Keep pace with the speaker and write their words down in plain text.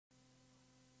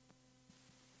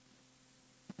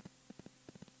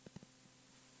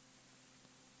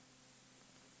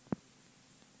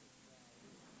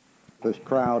this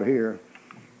crowd here.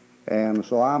 And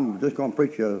so I'm just going to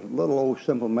preach a little old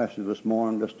simple message this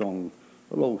morning, just on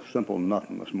a little old simple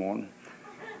nothing this morning.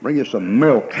 Bring you some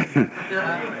milk.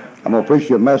 I'm going to preach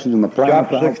you a message in the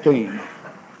chapter 16.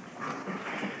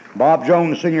 Bob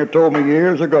Jones Sr. told me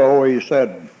years ago, he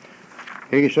said,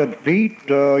 Pete,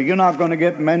 you're not going to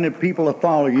get many people to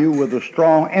follow you with the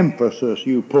strong emphasis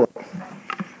you put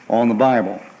on the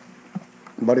Bible.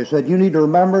 But he said, you need to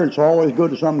remember it's always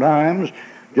good sometimes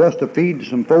just to feed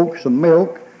some folks some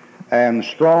milk, and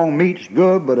strong meat's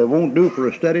good, but it won't do for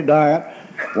a steady diet.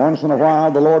 Once in a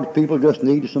while, the Lord's people just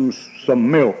need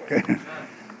some milk.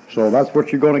 So that's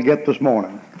what you're going to get this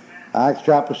morning. Acts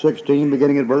chapter 16,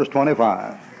 beginning at verse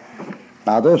 25.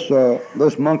 Now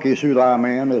this monkey suit I'm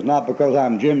in is not because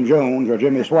I'm Jim Jones or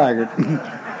Jimmy Swaggart.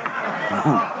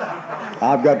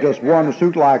 I've got just one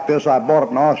suit like this. I bought it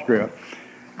in Austria.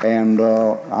 And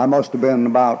I must have been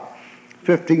about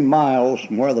 15 miles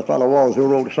from where the fellow was who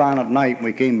wrote Silent Night when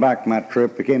we came back from that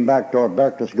trip. We came back to our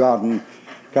breakfast garden,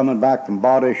 coming back from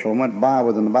Bodish, and went by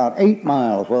within about 8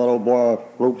 miles where that old boy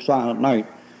wrote Silent Night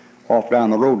off down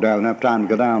the road down. Didn't have time to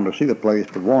go down to see the place,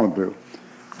 but wanted to.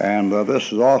 And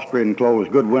this is Austrian clothes,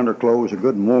 good winter clothes, are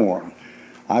good and warm.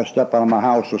 I stepped out of my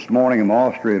house this morning in my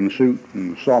Austrian suit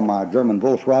and saw my German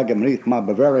Volkswagen beneath my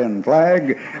Bavarian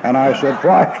flag, and I said,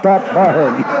 "Why, stop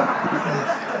firing."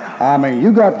 I mean,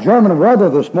 you got German weather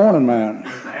this morning, man.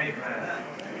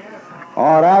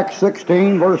 All right, Acts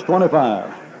 16, verse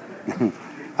 25.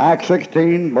 Acts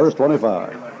 16, verse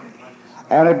 25.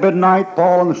 And at midnight,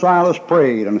 Paul and Silas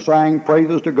prayed and sang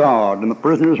praises to God, and the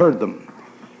prisoners heard them.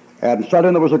 And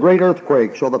suddenly there was a great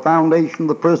earthquake, so the foundation of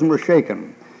the prison was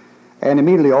shaken. And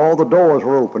immediately all the doors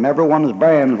were open, everyone's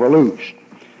bands were loosed.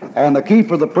 And the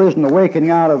keeper of the prison,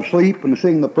 awakening out of sleep and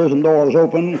seeing the prison doors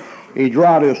open, he drew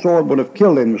out his sword, would have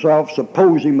killed himself,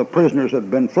 supposing the prisoners had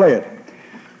been fled.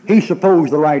 He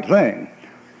supposed the right thing.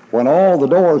 When all the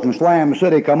doors in Slam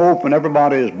City come open,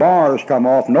 everybody's bars come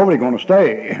off, nobody's going to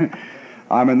stay.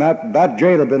 I mean, that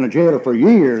jailer had been a jailer for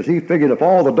years. He figured if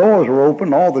all the doors were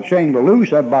open, all the chains were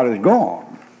loose, everybody's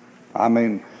gone. I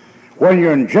mean, when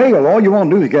you're in jail, all you want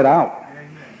to do is get out.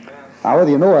 Now,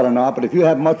 whether you know it or not, but if you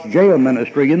have much jail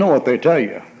ministry, you know what they tell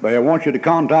you. They want you to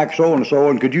contact so-and-so,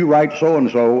 and could you write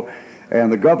so-and-so,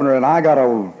 and the governor, and I got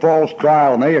a false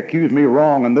trial, and they accused me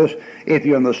wrong, and this. If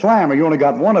you're in the slammer, you only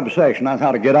got one obsession, that's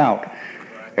how to get out.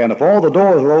 And if all the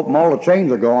doors are open, all the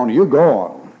chains are gone, you're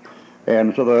gone.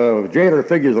 And so the jailer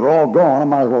figures they're all gone, I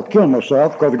might as well kill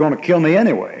myself, because they're going to kill me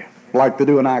anyway, like they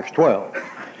do in Acts 12.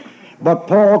 But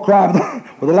Paul cried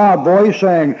with a loud voice,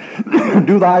 saying,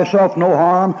 "Do thyself no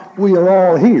harm, we are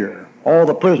all here," all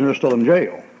the prisoners still in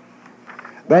jail.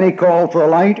 Then he called for a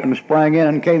light and sprang in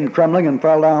and came trembling and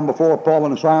fell down before Paul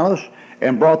and Silas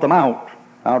and brought them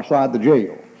outside the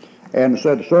jail, and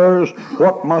said, "Sirs,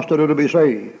 what must I do to be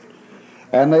saved?"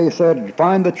 And they said,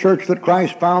 "Find the church that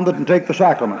Christ founded and take the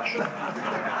sacraments."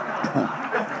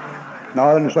 No,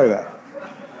 I didn't say that.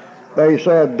 They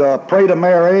said, "Pray to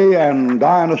Mary and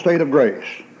die in a state of grace."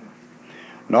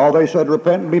 No, they said,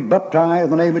 "Repent and be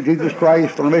baptized in the name of Jesus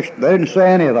Christ for remission." They didn't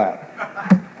say any of that.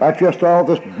 That's just all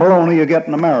this baloney you get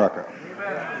in America.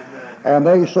 And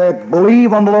they said,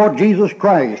 "Believe on the Lord Jesus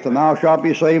Christ, and thou shalt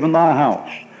be saved in thy house."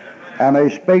 And they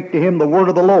spake to him the word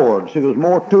of the Lord. See, there's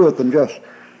more to it than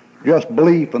just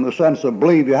belief in the sense of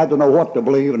believe. You had to know what to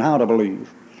believe and how to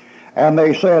believe. And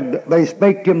they said, they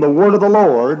spake to him the word of the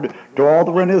Lord to all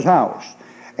that were in his house.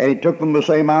 And he took them the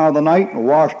same hour of the night and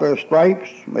washed their stripes.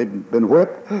 They'd been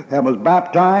whipped and was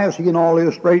baptized, he and all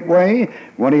his straightway.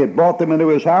 When he had brought them into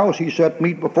his house, he set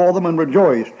meat before them and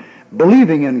rejoiced,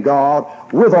 believing in God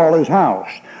with all his house.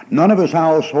 None of his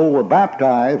household were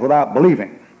baptized without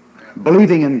believing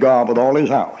in God with all his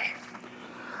house.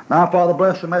 Now, Father,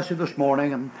 bless the message this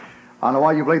morning, and I know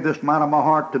why you've laid this man on my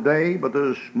heart today, but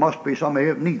there must be somebody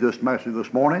that needs this message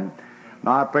this morning.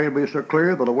 Now I pray to be so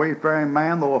clear that a wayfaring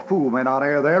man, though a fool, may not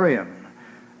err therein.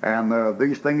 And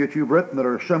these things that you've written that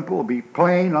are simple will be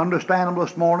plain and understandable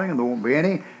this morning, and there won't be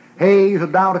any haze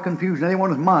of doubt or confusion in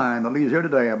anyone's mind that leaves here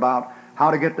today about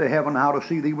how to get to heaven, how to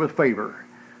see thee with favor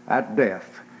at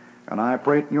death. And I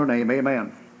pray it in your name,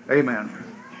 amen. Amen.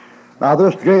 Now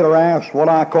this jailer asks what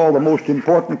I call the most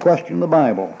important question in the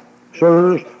Bible.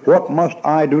 "Sirs, what must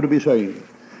I do to be saved?"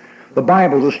 The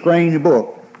Bible is a strange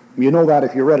book. You know that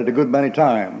if you read it a good many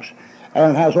times.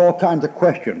 And it has all kinds of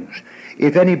questions.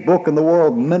 If any book in the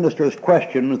world ministers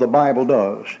questions, the Bible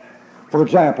does. For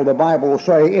example, the Bible will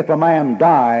say, "If a man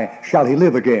die, shall he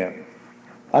live again?"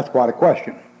 That's quite a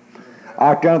question.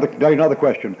 I'll tell you another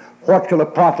question. "What shall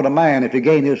it profit a man if he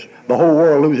gain the whole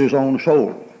world, lose his own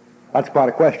soul?" That's quite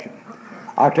a question.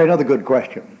 I'll tell you another good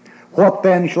question. What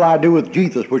then shall I do with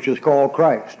Jesus, which is called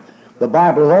Christ? The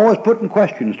Bible is always putting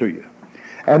questions to you.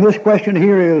 And this question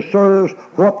here is, sirs,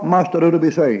 what must I do to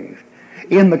be saved?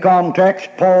 In the context,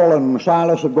 Paul and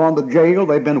Silas have gone to jail.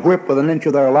 They've been whipped with an inch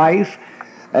of their life.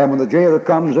 And when the jailer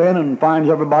comes in and finds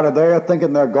everybody there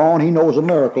thinking they're gone, he knows a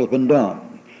miracle has been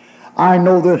done. I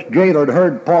know this jailer had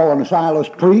heard Paul and Silas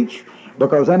preach,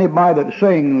 because anybody that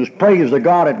sings praise to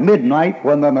God at midnight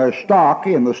when there's stock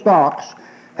in the stocks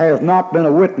has not been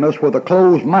a witness with a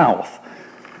closed mouth.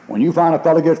 When you find a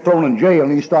fellow gets thrown in jail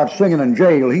and he starts singing in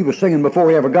jail, he was singing before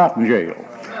he ever got in jail.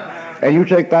 And you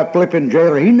take that flipping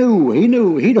jailer,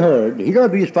 he'd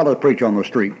heard these fellows preach on the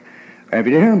street. And if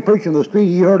you didn't hear them preach on the street,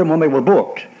 you heard them when they were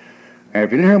booked. And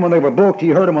if you didn't hear them when they were booked,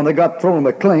 you heard them when they got thrown in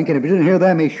the clink. And if you didn't hear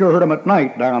them, you sure heard them at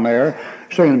night down there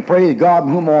saying, praise God in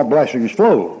whom all blessings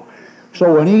flow.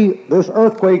 So when this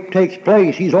earthquake takes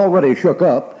place, he's already shook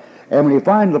up. And when he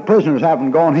finds the prisoners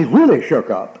haven't gone, he's really shook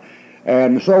up.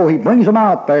 And so he brings them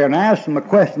out there and asks them a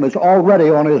question that's already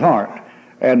on his heart.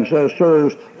 And says,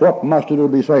 sirs, what must I do to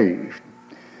be saved?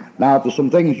 Now, there's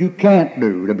some things you can't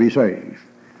do to be saved.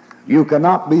 You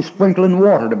cannot be sprinkling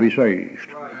water to be saved.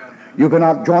 You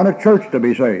cannot join a church to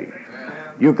be saved.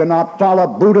 You cannot follow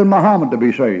Buddha and Muhammad to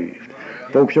be saved.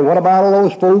 Folks say, what about all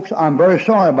those folks? I'm very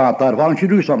sorry about that. Why don't you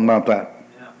do something about that?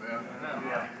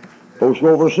 Folks go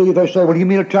overseas, they say, well, you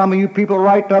mean to tell me you people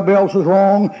right, everybody else is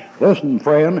wrong? Listen,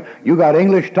 friend, you got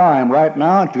English time right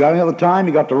now. If you got any other time,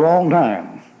 you got the wrong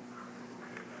time.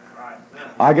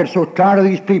 I get so tired of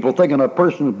these people thinking a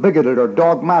person's bigoted or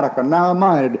dogmatic or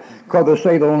narrow-minded because they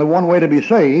say there's only one way to be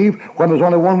saved when there's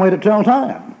only one way to tell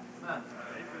time.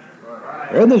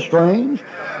 Isn't it strange?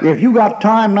 If you got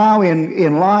time now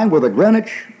in line with the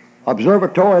Greenwich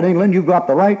Observatory in England, you've got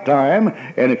the right time,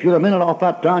 and if you're a minute off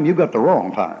that time, you've got the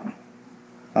wrong time.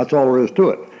 That's all there is to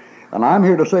it. And I'm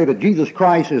here to say that Jesus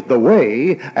Christ is the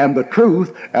way and the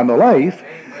truth and the life,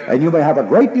 and you may have a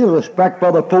great deal of respect for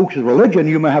other folks' religion,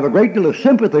 you may have a great deal of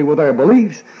sympathy with their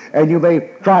beliefs, and you may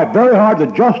try very hard to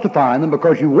justify them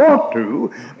because you want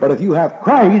to, but if you have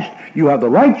Christ, you have the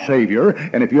right Savior,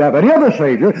 and if you have any other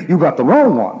Savior, you've got the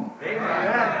wrong one.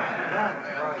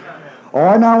 All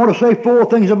right, now I want to say 4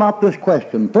 things about this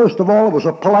question. First of all, it was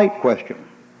a polite question.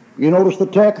 You notice the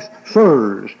text?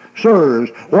 Sirs,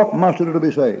 what must I do to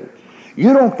be saved?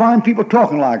 You don't find people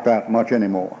talking like that much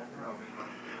anymore.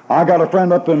 I got a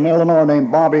friend up in Illinois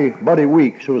named Buddy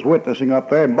Weeks, who was witnessing up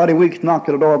there, and Buddy Weeks knocked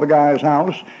at the door of the guy's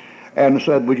house and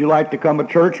said, would you like to come to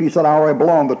church? He said, I already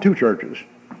belong to 2 churches.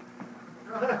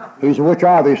 He said, which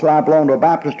are they? He said, I belong to a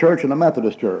Baptist church and a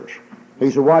Methodist church. He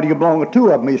said, why do you belong to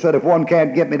 2 of them? He said, if one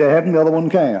can't get me to heaven, the other one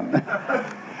can.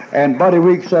 And Buddy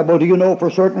Weeks said, well, do you know for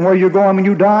certain where you're going when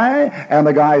you die? And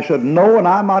the guy said, no, and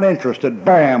I'm not interested.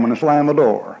 Bam, and slammed the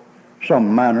door.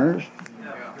 Some manners.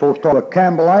 Folks call a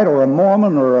Campbellite or a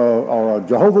Mormon or a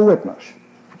Jehovah's Witness.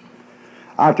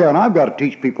 I tell you, I've got to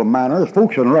teach people manners.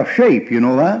 Folks are in rough shape, you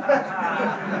know that?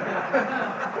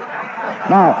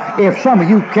 Now, if some of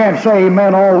you can't say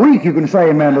amen all week, you can say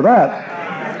amen to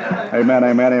that. Amen,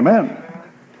 amen, amen.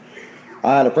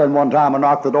 I had a friend one time, I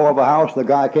knocked the door of a house, the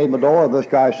guy came to the door, and this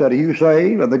guy said, are you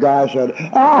saved? And the guy said,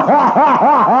 ah, ha, ha,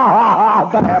 ha,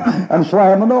 ha, ha, bam, and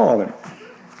slammed the door on him.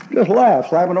 Just laughed,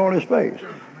 slammed the door in his face.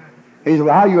 He said,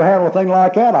 well, how you handle a thing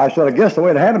like that? I said, I guess the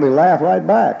way to handle me, laugh right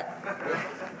back.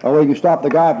 Oh, you can stop the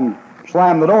guy from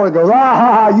slamming the door, he goes, ah,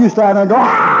 ha, ha, you stand there and go,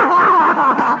 ah,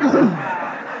 ha,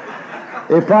 ha.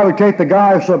 It'd probably take the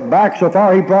guy back so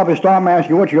far, he'd probably stop and ask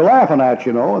you what you're laughing at,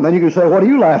 you know, and then you can say, what are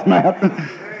you laughing at?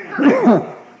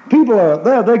 People are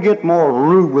there, they get more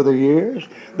rude with the years.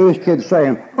 These kids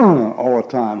saying, all the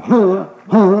time,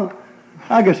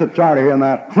 I guess I'm tired of hearing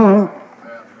that,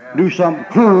 do something,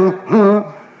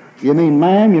 You mean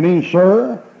ma'am, you mean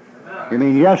sir, you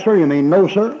mean yes sir, you mean no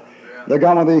sir. They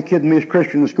got one of these kids in these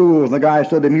Christian schools, and the guy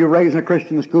said to him, you raised in a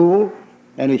Christian school?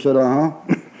 And he said, So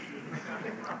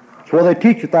they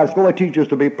teach at that school, they teach us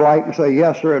to be polite and say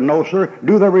yes sir and no sir.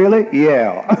 Do they really?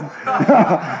 Yeah.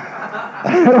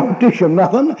 They don't teach him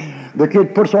nothing. The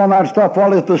kid puts on that stuff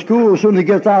while he's at the school. As soon as he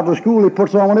gets out of the school, he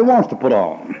puts on what he wants to put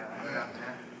on.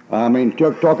 I mean,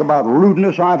 talk about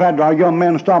rudeness. I've had our young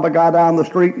men stop a guy down the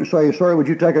street and say, sir, would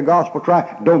you take a gospel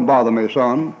tract? Don't bother me,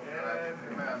 son.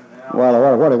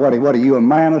 Well, what are you, a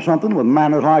man or something with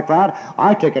manners like that?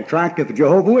 I take a tract if a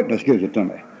Jehovah's Witness gives it to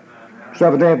me.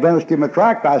 Seventh-day Adventist give me a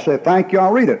tract, I say, thank you,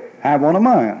 I'll read it. Have one of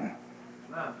mine.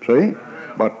 See?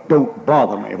 But don't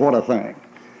bother me. What a thing.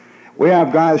 We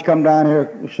have guys come down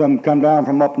here, some come down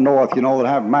from up north, you know, that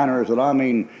have manners that, I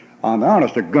mean,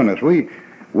 honest to goodness, we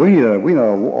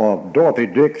know Dorothy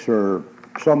Dix or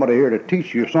somebody here to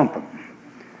teach you something.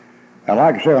 And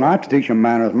like I say, when I have to teach them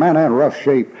manners, man, they're in rough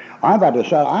shape. I've had to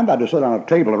sit on a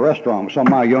table at a restaurant with some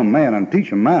of my young men and teach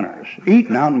them manners,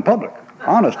 eating out in public.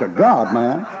 Honest to God,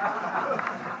 man.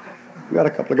 We got a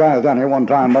couple of guys down here one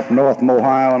time up north from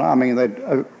Ohio, and I mean,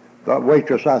 the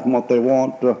waitress asked them what they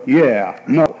want. Yeah,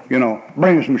 no,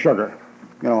 bring me some sugar.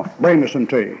 Bring me some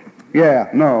tea. Yeah,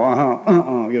 no,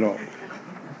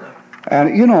 And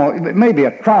it may be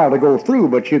a trial to go through,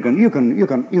 but you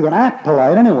can act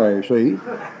polite anyway. See,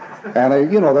 and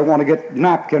they want to get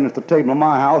napkins at the table in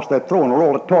my house. They're throwing a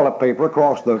roll of toilet paper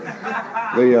across the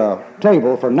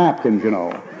table for napkins.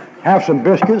 Have some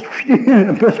biscuits.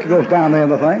 The biscuit goes down there in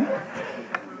the thing.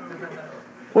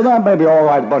 Well, that may be all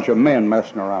right, a bunch of men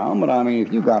messing around, but I mean,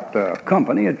 if you got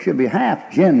company, it should be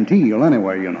half genteel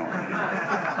anyway.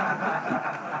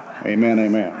 Amen,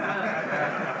 amen.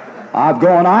 I've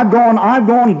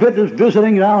gone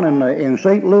visiting down in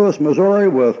St. Louis, Missouri,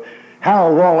 with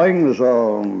Hal Rawlings,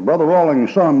 Brother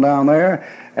Rawlings' son down there,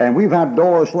 and we've had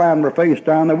doors slammed in their face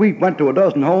down there. We went to a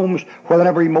dozen homes where they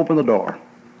never even opened the door.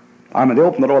 I mean, they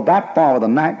opened the door that far with a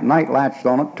night latch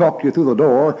on it, talked you through the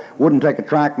door, wouldn't take a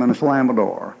track, and then slam the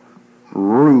door.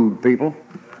 Rude people.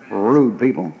 Rude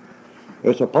people.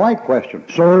 It's a polite question.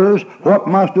 Sirs, what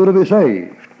must do to be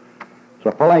saved? It's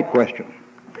a polite question,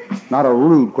 not a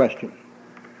rude question.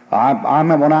 I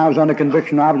remember when I was under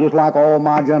conviction, I was just like all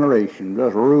my generation,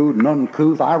 just rude and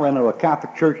uncouth. I ran to a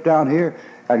Catholic church down here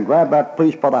and grabbed that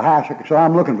priest by the hassock and said,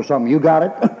 I'm looking for something. You got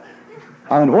it?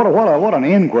 I mean, what an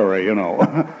inquiry,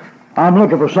 I'm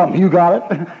looking for something. You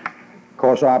got it? Of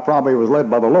course, I probably was led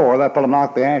by the Lord. That fellow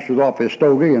knocked the ashes off his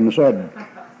stogie and said,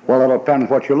 well, it depends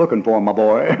what you're looking for, my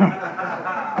boy.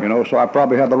 So I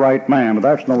probably had the right man, but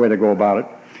that's no way to go about it.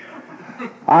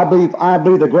 I believe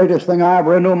the greatest thing I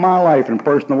ever ran into in my life in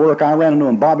personal work, I ran into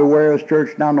in Bobby Ware's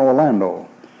church down in Orlando.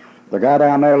 The guy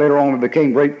down there later on, we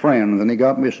became great friends, and he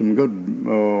got me some good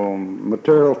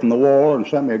material from the wall and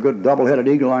sent me a good double-headed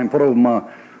eagle I put over my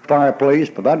fireplace.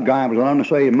 But that guy was an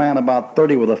unsaved man, about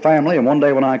 30, with a family, and one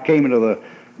day when I came into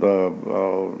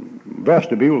the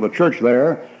vestibule of the church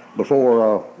there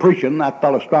before preaching, that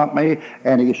fellow stopped me,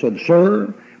 and he said,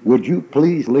 Sir, would you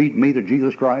please lead me to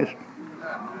Jesus Christ?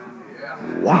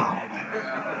 Wow.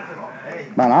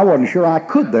 Man, I wasn't sure I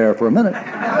could there for a minute.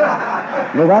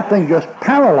 That thing just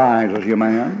paralyzes you,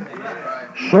 man.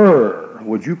 Sir,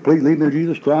 would you please lead me to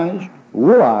Jesus Christ?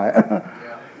 Will I?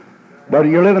 But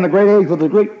you live in a great age with a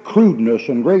great crudeness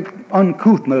and great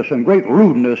uncouthness and great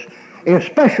rudeness,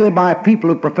 especially by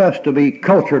people who profess to be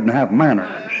cultured and have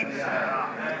manners.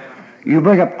 You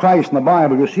bring up Christ in the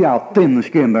Bible, you see how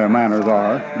thin-skinned their manners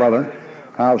are, brother.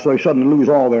 How so they suddenly lose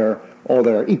all their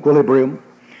equilibrium.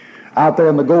 Out there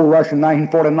in the gold rush in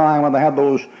 1949, when they had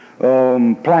those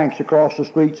planks across the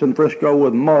streets in Frisco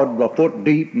with mud a foot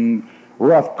deep and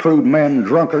rough, crude men,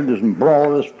 drunkards and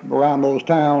brawlers around those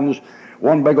towns,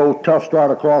 one big old tough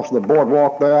started across the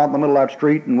boardwalk there out in the middle of that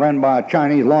street and ran by a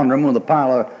Chinese laundryman with a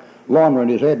pile of laundry in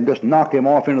his head and just knocked him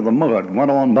off into the mud. Went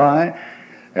on by,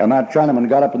 and that Chinaman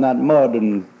got up in that mud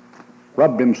and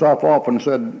rubbed himself off and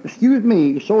said, excuse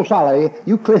me, so sorry,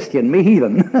 you Christian, me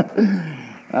heathen.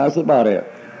 That's about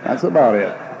it. That's about it.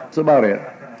 That's about it.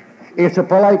 It's a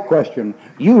polite question.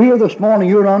 You here this morning,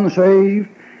 you're unsaved.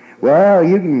 Well,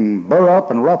 you can burr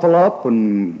up and ruffle up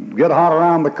and get hot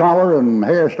around the collar and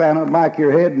hair stand up back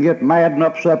your head and get mad and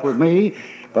upset with me.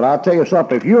 But I'll tell you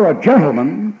something, if you're a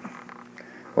gentleman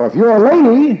or if you're a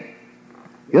lady,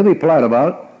 you'll be polite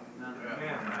about it.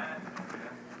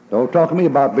 Don't talk to me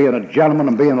about being a gentleman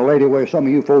and being a lady where some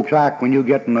of you folks act when you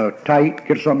get in a tight,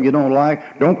 get something you don't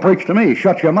like. Don't preach to me.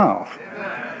 Shut your mouth.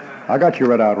 I got you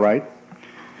read out right.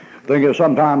 Thing is,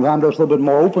 sometimes I'm just a little bit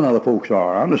more open than other folks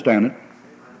are. I understand it.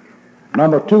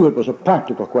 Number two, it was a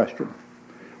practical question.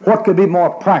 What could be more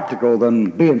practical than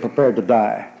being prepared to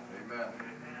die?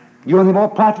 You want any more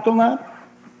practical than that?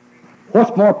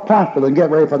 What's more practical than get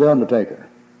ready for the undertaker?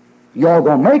 You're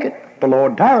going to make it. The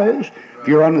Lord tarries. If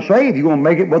you're unsaved, you're going to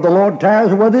make it whether the Lord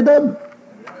tarries or whether he doesn't.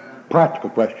 Practical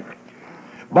question.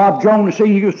 Bob Jones, he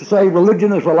used to say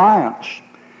religion is reliance.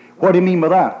 What do you mean by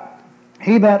that?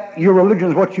 He meant your religion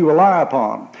is what you rely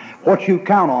upon, what you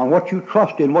count on, what you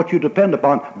trust in, what you depend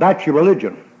upon. That's your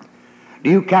religion.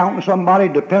 Do you count on somebody,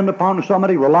 depend upon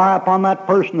somebody, rely upon that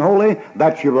person wholly?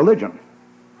 That's your religion.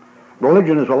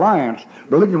 Religion is reliance.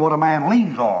 Religion is what a man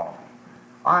leans on.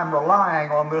 I'm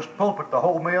relying on this pulpit to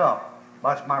hold me up.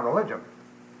 That's my religion.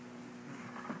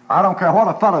 I don't care what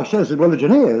a fellow says his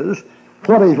religion is,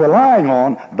 what he's relying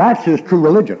on, that's his true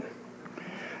religion.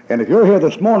 And if you're here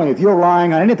this morning, if you're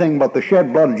relying on anything but the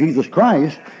shed blood of Jesus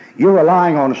Christ, you're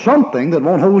relying on something that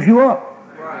won't hold you up.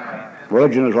 Right.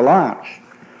 Religion is reliance.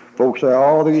 Folks say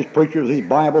all these preachers, these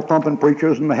Bible-thumping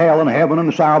preachers, and hell and heaven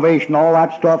and salvation, all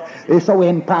that stuff is so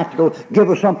impractical. Give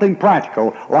us something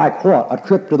practical. Like what? A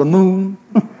trip to the moon?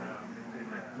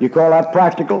 You call that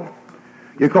practical?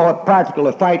 You call it practical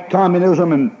to fight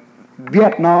communism in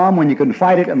Vietnam when you can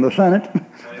fight it in the Senate?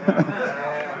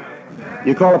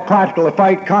 You call it practical to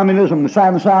fight communism in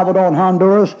San Salvador and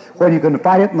Honduras when you can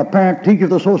fight it in the Parent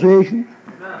Teachers Association?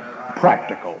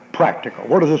 Practical, practical.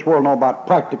 What does this world know about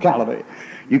practicality?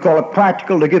 You call it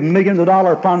practical to give millions of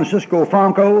dollars to Francisco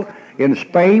Franco in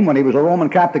Spain when he was a Roman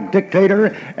Catholic dictator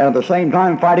and at the same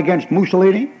time fight against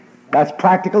Mussolini? That's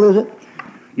practical, is it?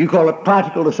 You call it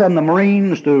practical to send the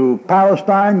Marines to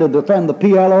Palestine to defend the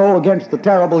PLO against the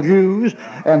terrible Jews,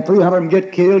 and 300 of them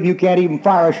get killed and you can't even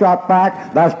fire a shot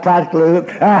back? That's practical, is it?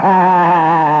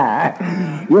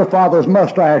 Your father's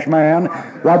mustache, man.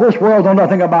 Why, this world knows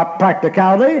nothing about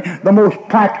practicality. The most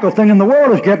practical thing in the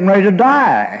world is getting ready to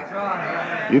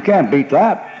die. You can't beat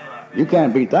that. You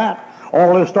can't beat that.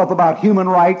 All this stuff about human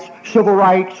rights, civil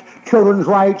rights, children's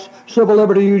rights, civil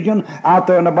liberty union, out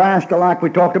there in Nebraska like we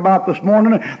talked about this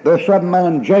morning, there's 7 men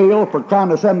in jail for trying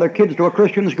to send their kids to a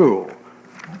Christian school.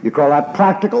 You call that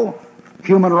practical?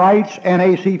 Human rights,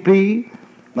 NACP,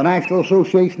 the National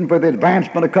Association for the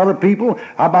Advancement of Colored People.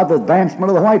 How about the advancement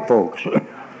of the white folks?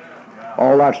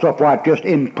 All that stuff like just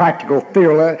impractical,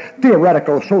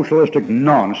 theoretical, socialistic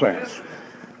nonsense.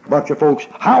 Bunch of folks,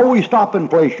 how will we stop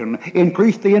inflation?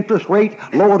 Increase the interest rate,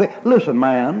 lower the... Listen,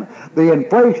 man, the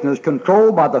inflation is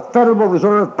controlled by the Federal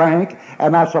Reserve Bank,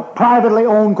 and that's a privately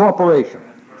owned corporation.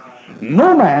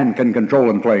 No man can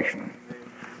control inflation.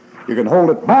 You can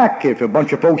hold it back if a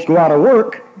bunch of folks go out of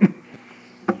work.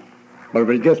 But if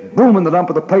it gets booming the dump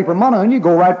of the paper money, and you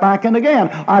go right back in again.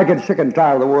 I get sick and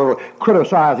tired of the world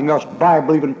criticizing us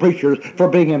Bible-believing preachers for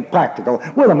being impractical.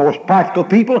 We're the most practical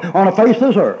people on the face of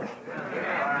this earth.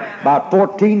 About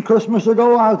 14 Christmas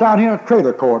ago, I was down here in a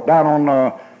trailer court down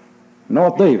on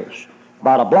North Davis,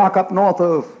 about a block up north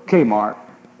of Kmart.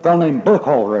 A fellow named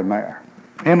Burkholder in there.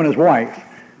 Him and his wife.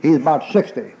 He's about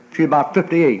 60. She's about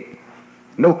 58.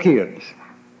 No kids.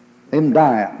 Him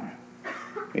dying.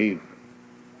 He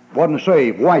wasn't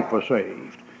saved. Wife was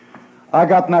saved. I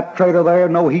got in that trailer there,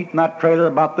 no heat in that trailer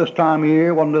about this time of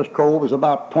year. Wasn't this cold. It was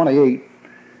about 28.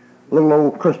 Little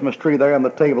old Christmas tree there on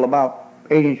the table about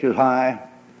 8 inches high.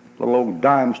 Little old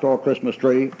dime store Christmas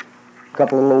tree, a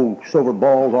couple of little silver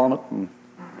balls on it, and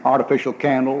artificial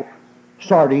candle,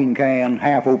 sardine can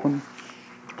half open,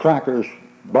 crackers,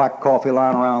 black coffee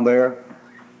lying around there.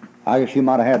 I guess he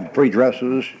might have had 3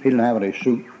 dresses. He didn't have any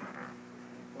suit.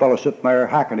 Fellow sitting there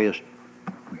hacking his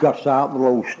guts out, the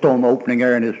little stone opening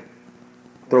there in his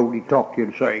throat. He'd talk to you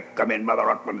and say, "Come in, Mother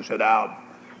Ruckman, sit down."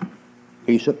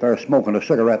 He's sitting there smoking a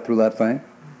cigarette through that thing.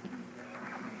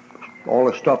 All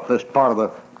the stuff, this part of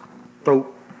the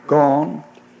throat gone.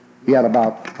 He had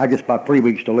about 3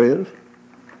 weeks to live.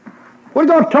 What are you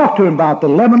going to talk to him about? The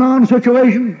Lebanon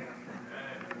situation?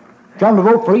 Tell him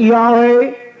to vote for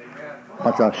ERA?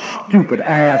 Bunch of stupid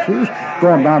asses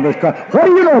going down this country. What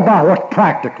do you know about what's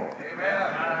practical?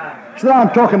 So now I'm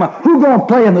talking about who's going to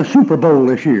play in the Super Bowl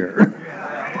this year.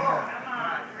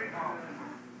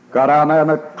 Got down there in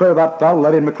the trailer, that fellow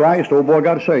led him to Christ. Old boy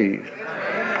got saved.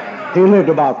 He lived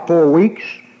about 4 weeks.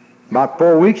 About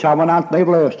 4 weeks, I went out to the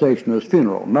Naval Air Station to his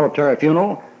funeral. Military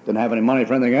funeral. Didn't have any money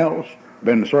for anything else.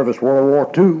 Been in the service World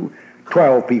War II.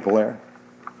 12 people there.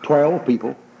 12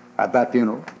 people at that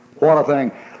funeral. What a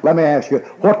thing. Let me ask you,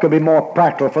 what could be more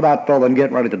practical for that fellow than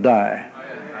getting ready to die?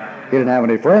 He didn't have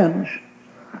any friends.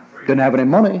 Didn't have any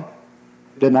money.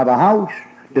 Didn't have a house.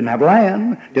 Didn't have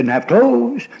land. Didn't have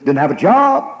clothes. Didn't have a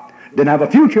job. Didn't have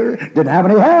a future. Didn't have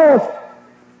any health.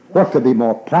 What could be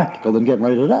more practical than getting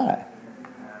ready to die?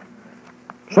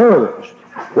 Sirs,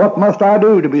 what must I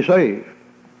do to be saved?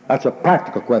 That's a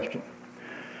practical question.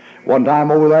 One time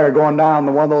over there going down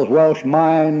to one of those Welsh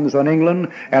mines in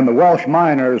England, and the Welsh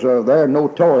miners, they're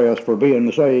notorious for being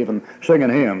saved and singing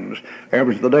hymns. It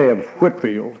was the day of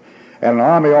Whitfield. And an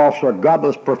army officer, a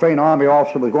godless, profane army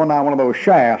officer, was going down one of those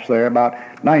shafts there about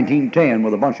 1910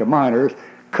 with a bunch of miners,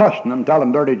 cussing and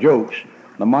telling dirty jokes.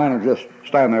 The miners just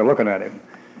standing there looking at him.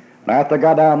 Now, after I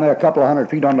got down there a couple of 100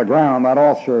 feet on the ground, that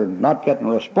officer not getting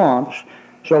a response.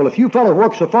 So if you fellows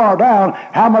work so far down,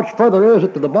 how much further is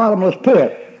it to the bottomless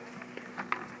pit?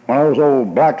 One of those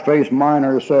old black-faced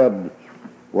miners said,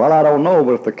 "Well, I don't know,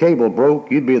 but if the cable broke,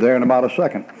 you'd be there in about a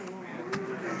second."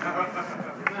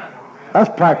 That's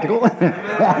practical.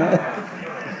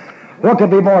 What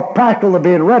could be more practical than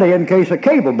being ready in case a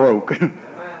cable broke?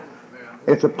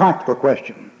 It's a practical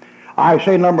question. I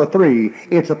say number 3,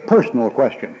 it's a personal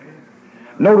question.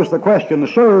 Notice the question,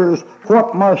 sirs,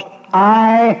 what must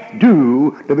I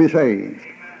do to be saved?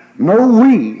 No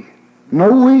we.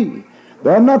 No we.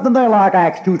 There's nothing there like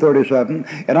Acts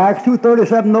 2:37. In Acts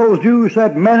 2:37, those Jews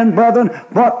said, men and brethren,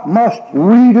 what must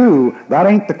we do? That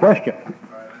ain't the question.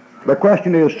 The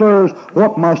question is, sirs,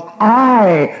 what must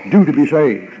I do to be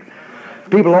saved?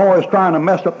 People are always trying to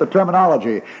mess up the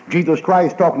terminology. Jesus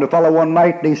Christ talking to a fellow one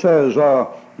night, and he says,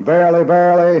 verily,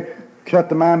 verily,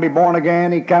 except a man be born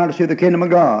again, he cannot see the kingdom of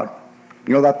God.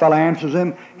 You know, that fellow answers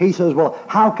him. He says, well,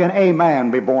 how can a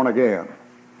man be born again?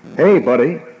 Hey,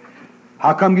 buddy,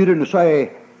 how come you didn't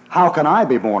say, how can I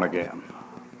be born again?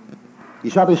 You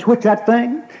saw they switch that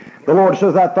thing? The Lord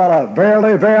says that fellow,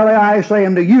 verily, verily, I say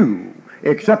unto you,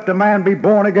 except a man be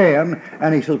born again.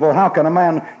 And he says, well, how can a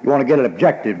man, you want to get it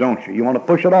objective, don't you? You want to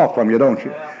push it off from you, don't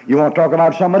you? You want to talk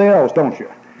about somebody else, don't you?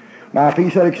 Now, if he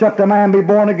said, except a man be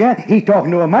born again, he's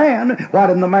talking to a man. Why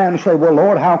didn't the man say, well,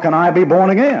 Lord, how can I be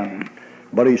born again?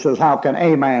 But he says, how can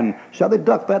a man? So they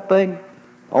duck that thing.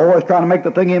 Always trying to make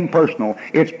the thing impersonal.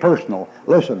 It's personal.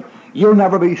 Listen, you'll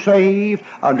never be saved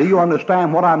until you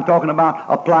understand what I'm talking about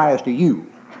applies to you.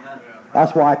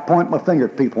 That's why I point my finger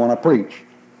at people when I preach.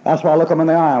 That's why I look them in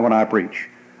the eye when I preach.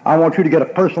 I want you to get a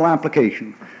personal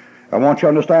application. I want you to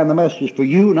understand the message for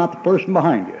you, not the person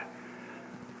behind you.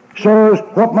 Sirs,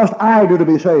 what must I do to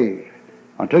be saved?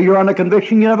 Until you're under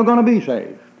conviction, you're never going to be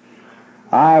saved.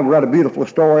 I read a beautiful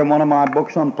story in one of my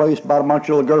books someplace about a bunch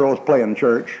of little girls playing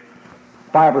church.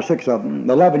 5 or 6 of them.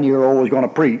 The 11-year-old was going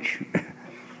to preach.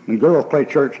 And girls play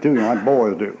church too, like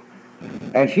boys do.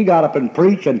 And she got up and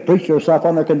preached herself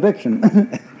on their conviction.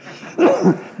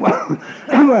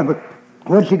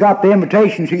 When she got the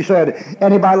invitation, she said,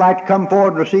 anybody like to come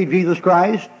forward and receive Jesus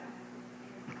Christ?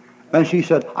 Then she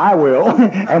said, I will,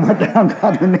 and went down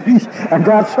on her knees and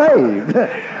got saved.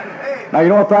 Now, you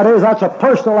know what that is? That's a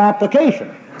personal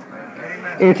application.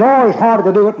 It's always harder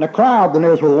to do it in a crowd than it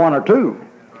is with one or two.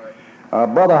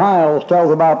 Brother Hiles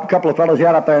tells about a couple of fellows he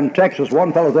had up there in Texas.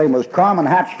 One fellow's name was Carmen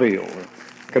Hatchfield,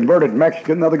 converted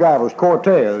Mexican. Another guy was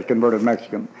Cortez, converted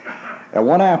Mexican. And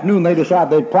one afternoon they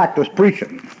decided they'd practice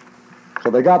preaching. So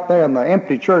they got there in the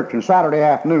empty church on Saturday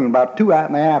afternoon, about 2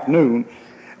 in the afternoon,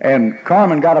 and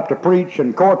Carmen got up to preach,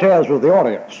 and Cortez was the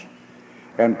audience.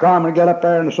 And Carmen got up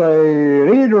there and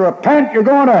say, either repent, you're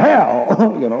going to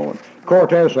hell. You know, and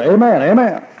Cortez said, amen,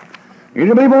 amen. You need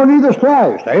to believe on Jesus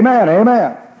Christ. Amen,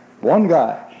 amen. One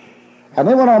guy. And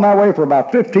they went on that way for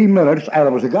about 15 minutes, and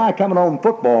there was a guy coming home from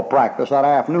football practice that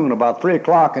afternoon about 3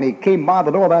 o'clock, and he came by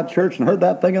the door of that church and heard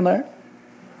that thing in there.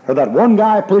 Heard that one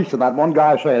guy preaching, that one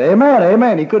guy said, amen,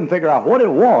 amen. He couldn't figure out what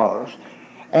it was.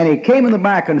 And he came in the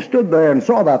back and stood there and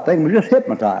saw that thing and was just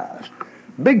hypnotized.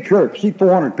 Big church, seat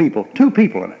 400 people, 2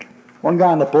 people in it. One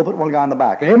guy in the pulpit, one guy in the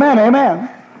back. Amen, amen.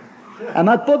 And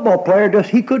that football player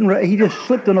he just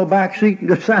slipped in the back seat and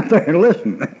just sat there and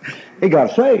listened. He got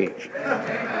saved.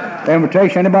 The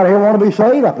invitation, anybody here want to be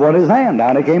saved? I put his hand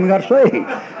down. He came and got saved.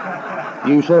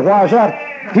 You say, why is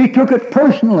that? He took it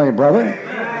personally, brother.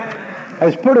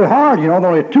 It's pretty hard, you know.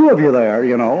 There's only 2 of you there,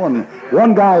 you know, and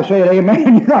one guy said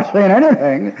amen, you're not saying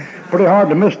anything. Pretty hard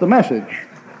to miss the message.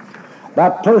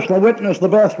 That personal witness, the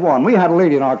best one. We had a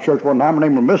lady in our church one time, her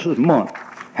name was Mrs. Munt,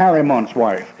 Harry Munt's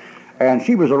wife. And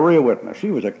she was a real witness.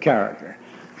 She was a character.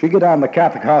 She'd get down to the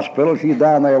Catholic hospital. She's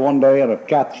down there one day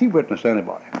at she witnessed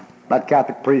anybody. That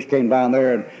Catholic priest came down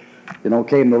there and, you know,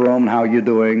 came to the room, how you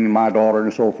doing, my daughter,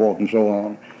 and so forth and so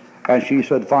on. And she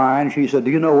said, fine. She said, do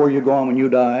you know where you're going when you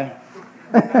die?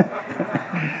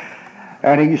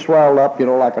 And he swelled up, you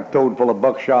know, like a toad full of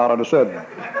buckshot, and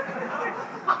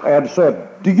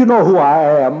said, do you know who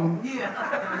I am?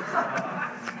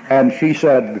 And she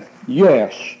said,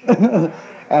 yes.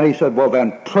 And he said, well,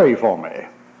 then pray for me.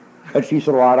 And she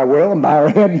said, all right, I will, and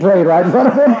bowed her head and prayed right in front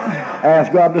of him,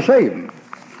 asked God to save him.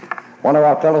 One of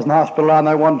our fellows in the hospital down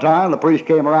there one time, the priest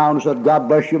came around and said, God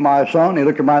bless you, my son. He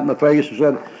looked him right in the face and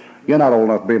said, you're not old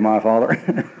enough to be my father.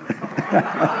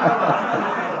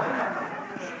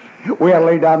 We had a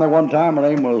lady down there one time, her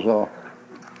name was, what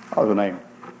was her name?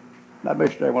 That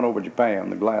missionary went over to Japan,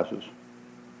 the glasses.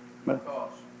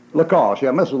 Lacoste, yeah,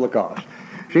 Mrs. Lacoste.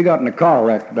 She got in a car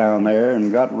wreck down there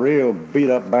and got real beat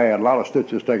up bad, a lot of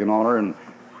stitches taken on her, and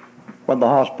went to the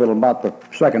hospital. About the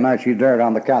second night she's there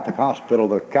down the Catholic hospital,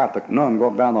 the Catholic nun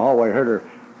going down the hallway heard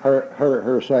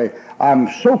her say,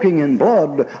 I'm soaking in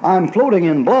blood, I'm floating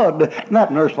in blood. And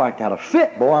that nurse like had a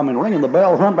fit, boy. I mean, ringing the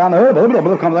bells, run down there, blah, blah,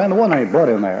 blah, comes down, there wasn't any blood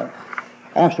in there.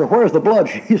 Asked her, where's the blood?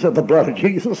 She said, the blood of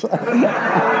Jesus.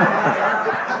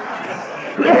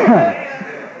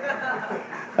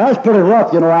 That's pretty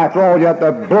rough, you know, after all, you have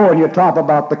to blow in your top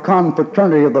about the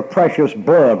confraternity of the precious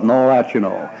blood and all that, you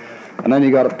know. And then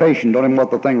you got a patient, don't even know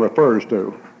what the thing refers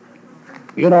to.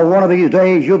 You know, one of these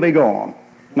days you'll be gone.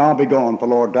 And I'll be gone, for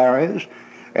Lord tarries.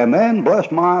 And then,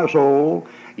 bless my soul,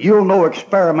 you'll know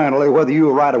experimentally whether you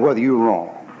were right or whether you were wrong.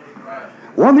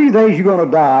 One of these days you're going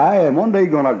to die, and one day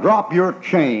you're going to drop your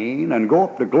chain and go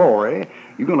up to glory.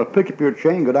 You're going to pick up your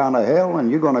chain, go down to hell,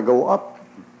 and you're going to go up,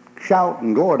 shout,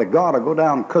 and glory to God, or go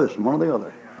down cursing, one or the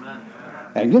other.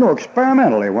 And you know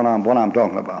experimentally what I'm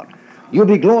talking about. You'll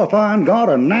be glorifying God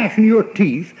or gnashing your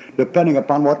teeth depending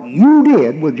upon what you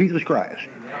did with Jesus Christ.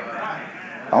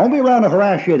 I won't be around to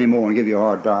harass you anymore and give you a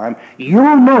hard time.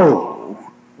 You'll know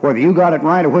whether you got it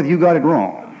right or whether you got it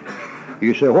wrong.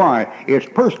 You say, why? It's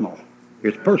personal.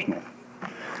 It's personal.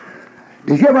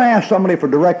 Did you ever ask somebody for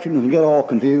directions and get all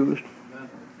confused?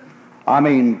 I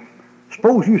mean,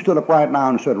 suppose you stood up right now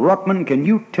and said, Ruckman, can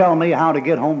you tell me how to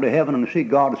get home to heaven and see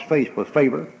God's face with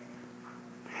favor?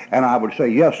 And I would say,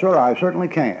 yes, sir, I certainly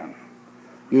can.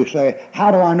 You say,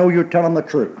 how do I know you're telling the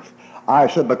truth? I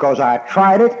said, because I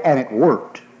tried it and it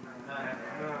worked.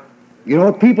 You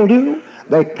know what people do?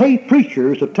 They pay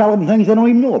preachers to tell them things they don't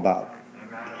even know about.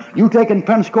 You take in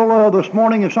Pensacola this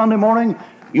morning and Sunday morning,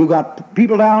 you got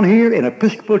people down here in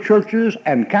Episcopal churches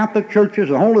and Catholic churches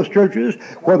and Holiness churches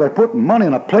where they're putting money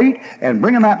in a plate and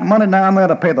bringing that money down there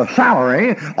to pay the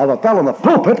salary of a fellow in the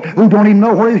pulpit who don't even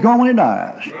know where he's going when he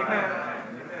dies.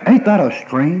 Ain't that a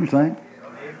strange thing?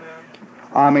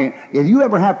 I mean, if you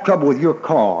ever have trouble with your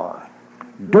car,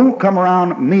 don't come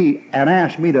around me and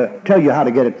ask me to tell you how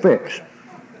to get it fixed.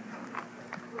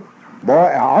 Boy,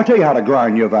 I'll tell you how to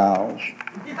grind your valves.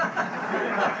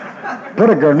 Put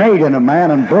a grenade in a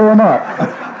man and blow him up.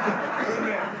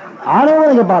 I don't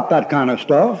think about that kind of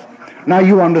stuff. Now,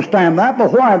 you understand that,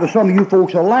 but why do some of you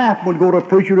folks that laugh would go to a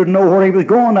preacher to know where he was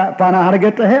going to find out how to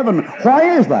get to heaven?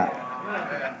 Why is that?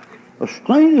 The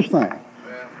strangest thing.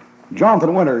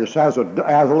 Jonathan Winters has a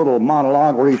little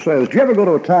monologue where he says, do you ever go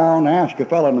to a town and ask a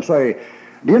fellow and say,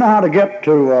 do you know how to get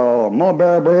to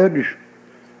Mulberry Bridge?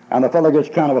 And the fellow gets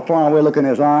kind of a faraway look in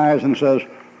his eyes and says,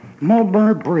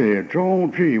 Mulberry Bridge, oh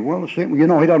gee, well, you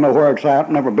know, he doesn't know where it's at,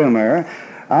 never been there.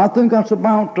 I think that's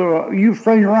about, you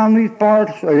stranger around these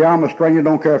parts? Yeah, I'm a stranger,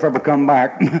 don't care if I ever come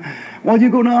back. Well, you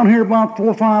go down here about 4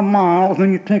 or 5 miles,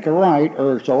 then you take a right,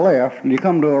 or it's a left, and you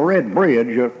come to a red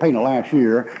bridge, painted last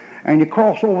year, and you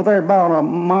cross over there about a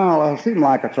mile, it seems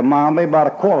like it's a mile, maybe about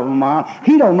a quarter of a mile.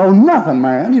 He don't know nothing,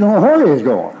 man. You don't know where he's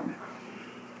going.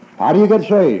 How do you get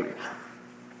saved?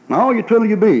 No, you twiddle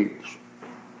your beads.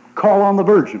 Call on the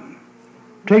Virgin.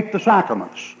 Take the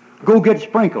sacraments. Go get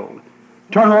sprinkled.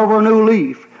 Turn over a new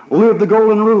leaf. Live the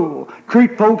golden rule.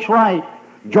 Treat folks right.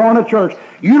 Join a church.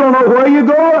 You don't know where you're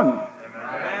going.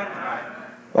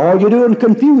 All you're doing is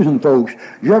confusing folks.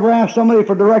 You ever ask somebody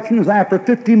for directions? After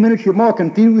 15 minutes, you're more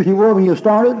confused than you were when you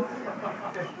started?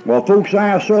 Well, folks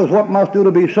ask us what must do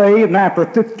to be saved, and after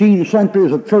 15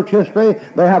 centuries of church history,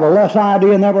 they have a less idea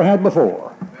than they ever had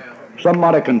before.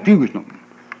 Somebody confused them.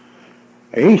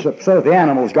 Aesop says the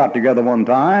animals got together one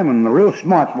time, and the real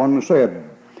smart one said,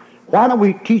 why don't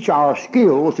we teach our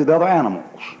skills to the other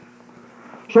animals?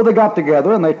 So they got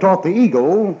together, and they taught the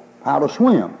eagle how to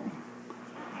swim.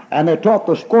 And they taught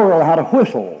the squirrel how to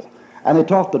whistle. And they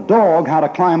taught the dog how to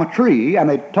climb a tree. And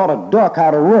they taught a duck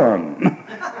how to run.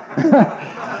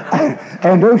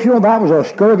 And don't you know that was a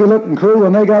scurvy-looking crew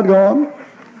when they got going?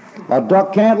 A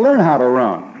duck can't learn how to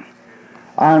run.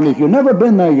 And if you've never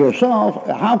been there yourself,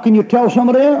 how can you tell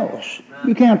somebody else?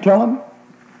 You can't tell them.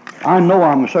 I know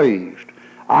I'm saved.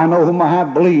 I know whom I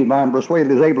have believed. I'm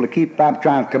persuaded is able to keep that which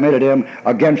I have committed him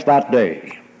against that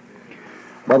day.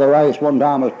 Brother Rice one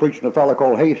time was preaching to a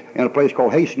fellow in a place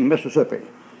called Hastings, Mississippi.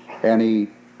 And he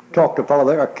talked to a fellow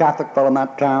there, a Catholic fellow in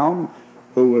that town,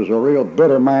 who was a real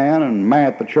bitter man and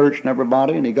mad at the church and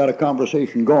everybody, and he got a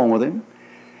conversation going with him.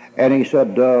 And he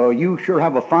said, you sure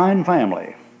have a fine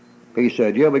family. He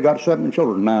said, yeah, we got 7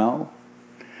 children now.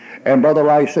 And Brother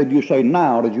Rice said, you say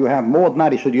now, did you have more than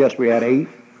that? He said, yes, we had 8.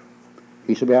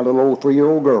 He said, we had a little old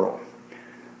 3-year-old girl.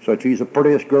 So she's the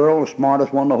prettiest girl, the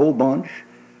smartest one in the whole bunch.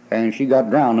 And she got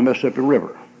drowned in the Mississippi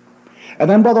River. And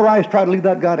then Brother Rice tried to lead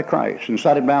that guy to Christ and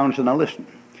sat him down and said, now listen,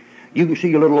 you can see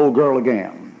your little old girl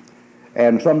again.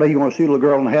 And someday you're going to see a little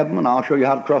girl in heaven, and I'll show you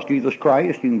how to trust Jesus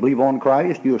Christ. You can believe on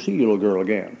Christ, you'll see your little girl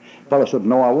again. The fellow said,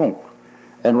 no, I won't.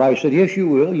 And Rice said, yes, you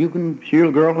will. You can see your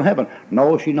little girl in heaven.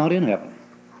 No, she's not in heaven.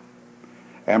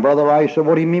 And Brother Rice said,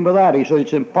 what do you mean by that? He said,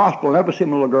 it's impossible to never see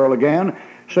my little girl again.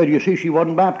 He said, you see, she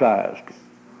wasn't baptized.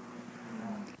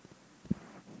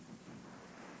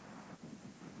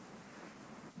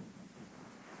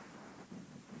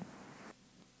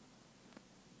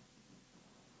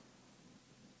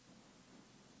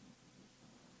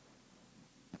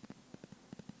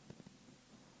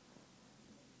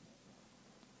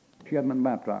 she hadn't been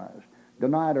baptized.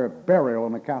 Denied her burial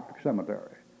in a Catholic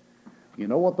cemetery. You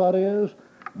know what that is?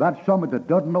 That's somebody that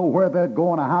doesn't know where they're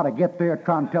going or how to get there,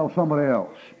 trying to tell somebody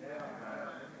else.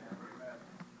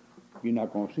 You're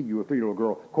not going to see you a 3-year-old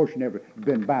girl. Of course, you never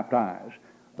been baptized.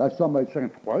 That's somebody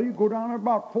saying, well, you go down there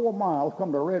about 4 miles,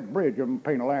 come to Red Bridge in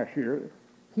Pensacola last year.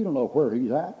 He don't know where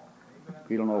he's at.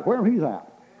 He don't know where he's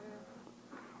at.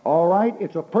 All right,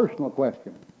 it's a personal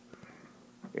question.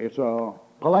 It's a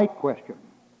polite question.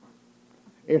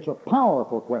 It's a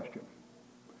powerful question.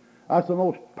 That's the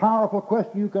most powerful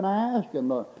question you can ask, and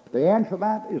the answer to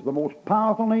that is the most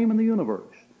powerful name in the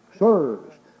universe.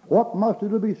 Sirs, what must I do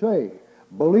to be saved?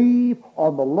 Believe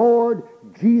on the Lord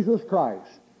Jesus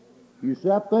Christ. You see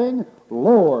that thing?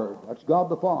 Lord, that's God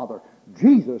the Father.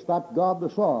 Jesus, that's God the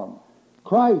Son.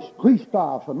 Christ,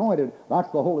 Christos, anointed, that's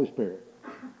the Holy Spirit.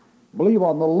 Believe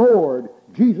on the Lord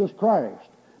Jesus Christ.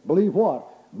 Believe what?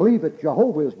 Believe that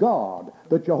Jehovah is God,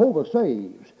 that Jehovah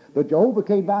saves, that Jehovah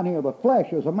came down here in the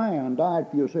flesh as a man, died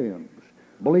for your sins.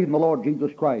 Believe in the Lord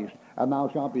Jesus Christ, and thou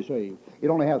shalt be saved. It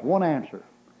only has one answer.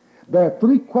 There are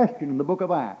 3 questions in the book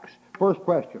of Acts. First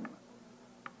question,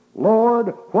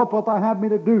 Lord, what wilt thou have me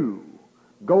to do?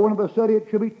 Go into the city, it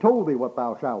shall be told thee what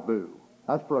thou shalt do.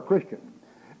 That's for a Christian.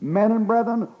 Men and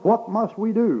brethren, what must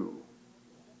we do?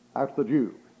 That's the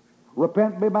Jew.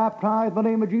 Repent and be baptized in the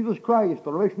name of Jesus Christ,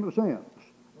 the remission of sins.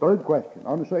 Third question,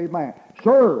 unsaved man.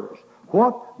 Sirs,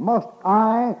 what must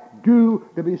I do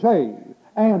to be saved?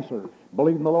 Answer,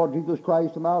 believe in the Lord Jesus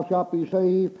Christ, and thou shalt be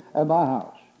saved, and thy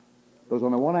house. There's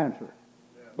only one answer.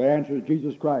 The answer is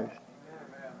Jesus Christ.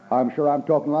 I'm sure I'm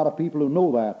talking to a lot of people who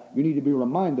know that. You need to be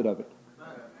reminded of it.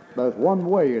 There's one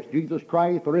way. It's Jesus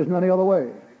Christ. There isn't any other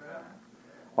way.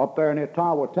 Up there in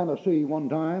Ottawa, Tennessee, one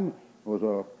time, there was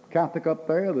a Catholic up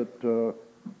there that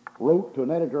wrote to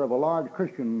an editor of a large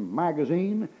Christian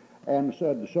magazine and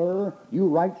said, sir, you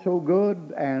write so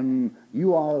good and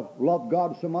you love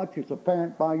God so much, it's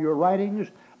apparent by your writings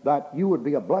that you would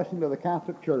be a blessing to the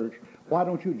Catholic Church. Why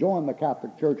don't you join the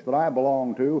Catholic Church that I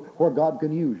belong to where God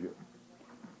can use you?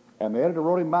 And the editor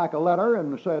wrote him back a letter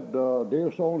and said,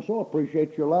 dear so-and-so,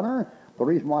 appreciate your letter. The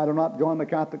reason why I do not join the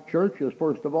Catholic Church is,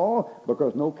 first of all,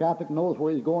 because no Catholic knows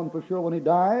where he's going for sure when he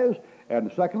dies.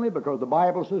 And secondly, because the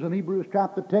Bible says in Hebrews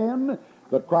chapter 10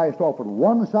 that Christ offered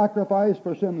one sacrifice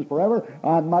for sins forever.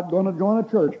 I'm not going to join a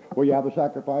church where you have a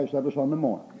sacrifice every Sunday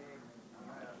morning.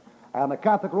 And the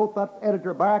Catholic wrote that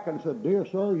editor back and said, dear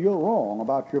sir, you're wrong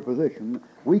about your position.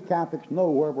 We Catholics know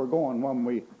where we're going when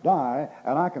we die,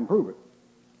 and I can prove it.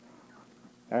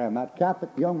 And that Catholic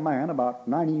young man, about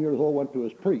 90 years old, went to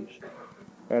his priest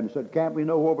and said, can't we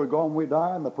know where we're going when we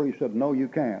die? And the priest said, no, you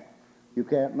can't. You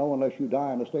can't know unless you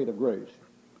die in a state of grace.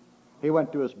 He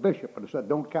went to his bishop and said,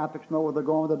 don't Catholics know where they're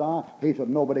going to die? He said,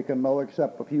 nobody can know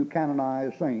except a few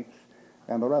canonized saints,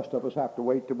 and the rest of us have to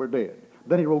wait till we're dead.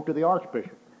 Then he wrote to the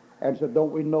archbishop and said,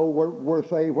 don't we know where we're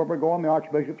saved, where we're going? The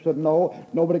archbishop said, no,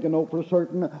 nobody can know for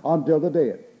certain until the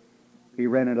dead. He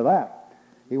ran into that.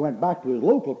 He went back to his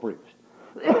local priest,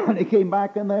 and he came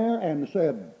back in there and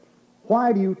said,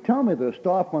 why do you tell me this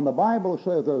stuff when the Bible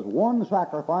says there's one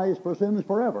sacrifice for sins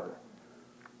forever?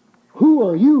 Who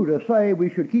are you to say we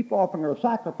should keep offering our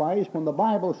sacrifice when the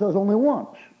Bible says only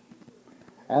once?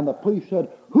 And the priest said,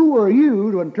 who are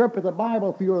you to interpret the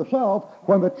Bible for yourself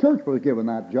when the church was given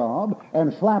that job,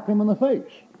 and slapped him in the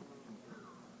face?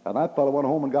 And that fellow went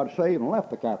home and got saved and left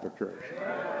the Catholic Church.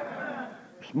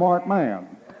 Smart man.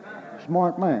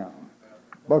 Smart man.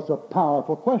 But it's a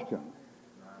powerful question.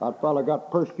 That fellow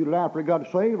got persecuted after he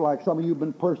got saved, like some of you have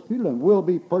been persecuted and will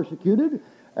be persecuted.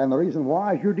 And the reason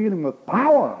why is you're dealing with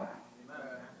power.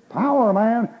 Power,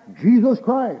 man. Jesus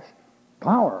Christ.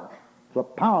 Power. It's a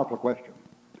powerful question.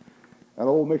 An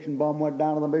old mission bum went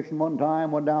down to the mission one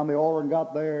time, went down the altar and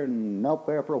got there and knelt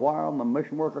there for a while, and the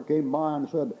mission worker came by and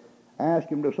said, ask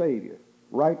him to save you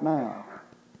right now.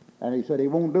 And he said he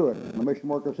won't do it. And the mission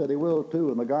worker said he will too.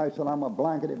 And the guy said, I'm a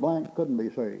blankety blank, couldn't be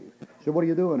saved. He said, what are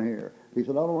you doing here? He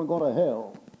said, I don't want to go to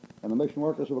hell. And the mission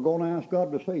worker said, well, go and ask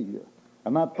God to save you.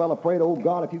 And that fellow prayed, oh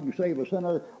God, if you can save a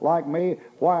sinner like me,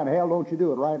 why in hell don't you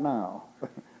do it right now?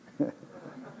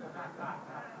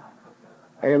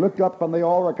 And he looked up from the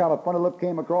altar, a kind of funny look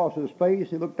came across his face.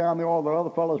 He looked down the altar the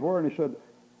other fellows were, and he said,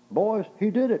 boys,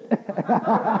 he did it.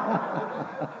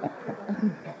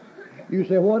 You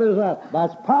say, what is that?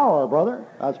 That's power, brother.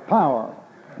 That's power.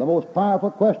 The most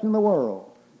powerful question in the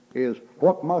world is,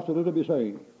 what must I do to be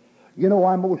saved? You know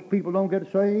why most people don't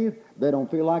get saved? They don't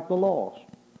feel like they're lost.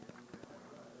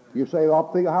 You say, how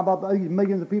about these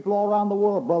millions of people all around the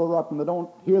world, Brother Ruckman, that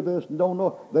don't hear this and don't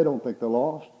know? They don't think they're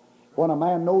lost. When a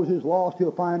man knows he's lost,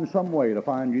 he'll find some way to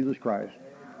find Jesus Christ.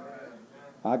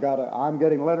 I'm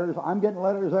getting letters. I'm getting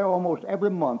letters there almost every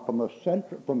month from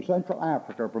Central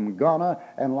Africa, from Ghana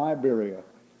and Liberia.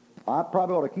 I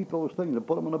probably ought to keep those things and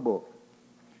put them in a book.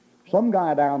 Some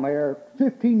guy down there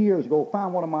 15 years ago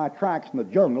found one of my tracks in the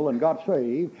jungle and got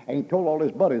saved, and he told all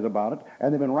his buddies about it,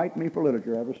 and they've been writing me for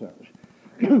literature ever since.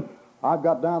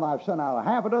 I've sent out a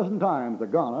half a dozen times to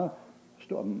Ghana,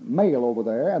 mail over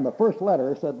there, and the first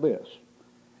letter said this: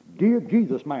 Dear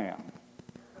Jesus Man,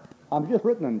 I'm just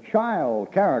written in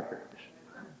child characters.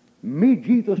 Me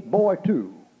Jesus boy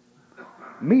too.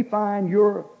 Me find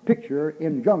your picture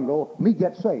in jungle, me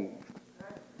get saved.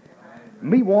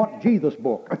 Me want Jesus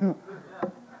book.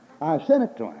 I sent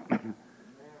it to him.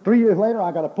 3 years later,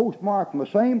 I got a postmark from the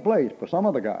same place for some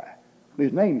other guy.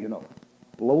 These names, you know.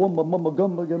 Lowumba Mumba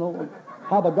Gumba, you know.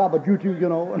 Habba Gabba Jutu, you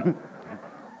know.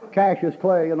 Cassius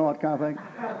Clay, you know, that kind of thing.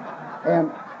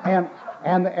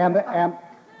 And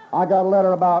I got a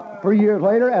letter about 3 years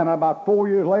later, and about 4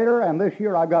 years later, and this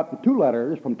year I got 2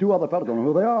 letters from 2 other fellows. Don't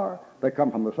know who they are. They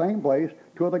come from the same place,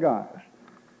 2 other guys.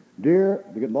 Dear,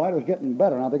 the letter's getting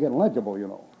better now. They're getting legible, you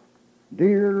know.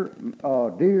 Dear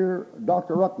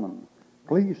Dr. Ruckman,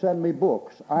 please send me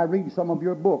books. I read some of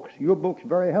your books. Your book's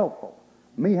very helpful.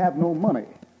 Me have no money.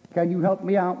 Can you help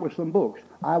me out with some books?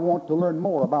 I want to learn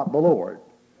more about the Lord.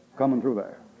 Coming through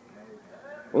there.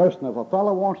 Listen, if a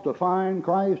fellow wants to find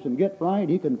Christ and get right,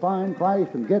 he can find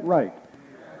Christ and get right.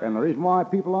 And the reason why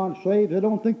people aren't saved, they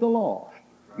don't think they're lost.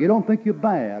 You don't think you're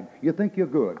bad. You think you're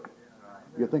good.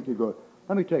 You think you're good.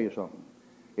 Let me tell you something.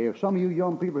 If some of you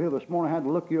young people here this morning had to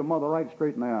look your mother right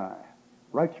straight in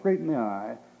the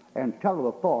eye, and tell her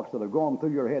the thoughts that have gone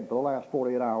through your head for the last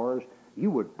 48 hours,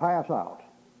 you would pass out.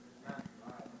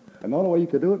 And the only way you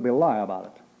could do it would be lie about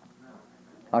it.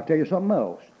 I'll tell you something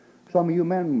else. Some of you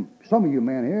men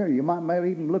here, you might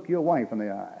maybe even look your wife in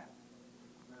the eye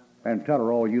and tell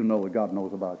her all you know that God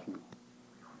knows about you.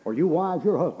 Or you wives,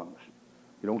 your husbands.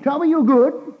 You don't tell me you're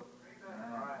good.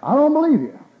 I don't believe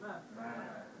you.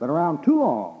 Been around too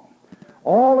long.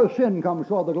 All the sin comes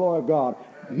short of the glory of God.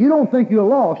 You don't think you're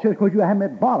lost just because you haven't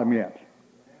hit bottom yet.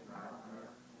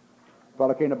 A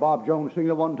fellow came to Bob Jones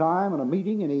Sr. one time in a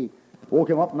meeting, and he woke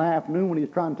him up in the afternoon when he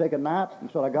was trying to take a nap and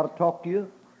said, I got to talk to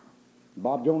you.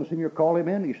 Bob Jones Sr. called him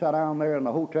in. He sat down there in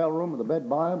the hotel room with the bed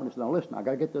by him, and he said, now listen, I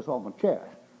got to get this off my chest.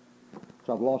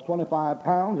 So I've lost 25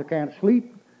 pounds. I can't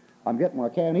sleep. I'm getting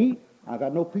where I can't eat. I've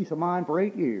had no peace of mind for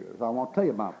 8 years. I want to tell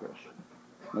you about this.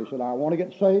 And he said, I want to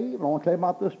get saved, and I want to tell you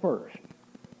about this first.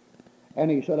 And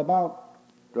he said, about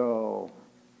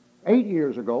 8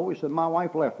 years ago, he said, my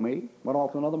wife left me, went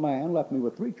off to another man, left me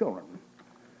with 3 children.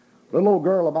 Little old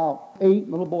girl about 8,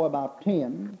 little boy about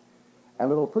 10, and a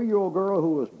little 3-year-old girl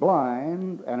who was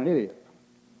blind and an idiot,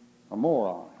 a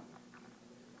moron.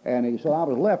 And he said, I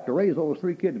was left to raise those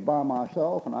 3 kids by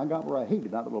myself, and I got where I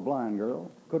hated that little blind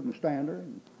girl. Couldn't stand her.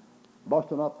 And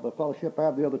busting up the fellowship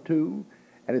out of the other 2.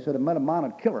 And he said, a man of mine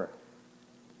would kill her.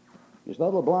 He said, that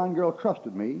little blind girl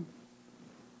trusted me.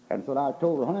 And said, I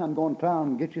told her, honey, I'm going to town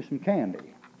and get you some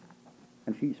candy.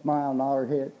 And she smiled and nodded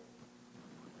her head.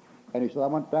 And he said, I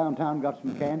went downtown, got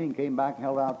some candy, and came back and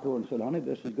held out to her and said, honey,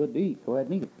 this is good to eat. Go ahead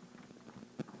and eat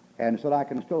it. And he said, I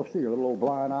can still see her little old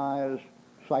blind eyes,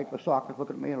 sightless sockets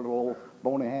looking at me, and a little old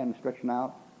bony hand stretching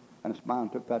out. And a smile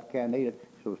and took that candy, ate it.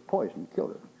 So it was poison,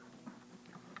 killed her.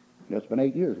 That's been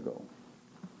 8 years ago.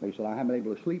 He said, I haven't been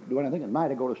able to sleep, do anything. At night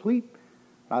I go to sleep.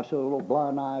 I saw the little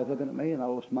blind eyes looking at me and a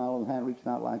little smile on the hand reaching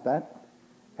out like that.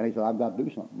 And he said, I've got to do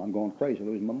something. I'm going crazy,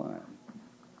 losing my mind.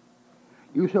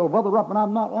 You say, well, Brother Ruckman,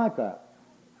 I'm not like that.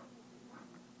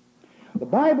 The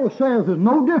Bible says there's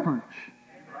no difference.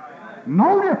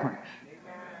 No difference.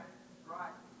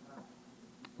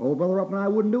 Oh, Brother Ruckman, I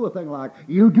wouldn't do a thing like that.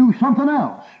 You do something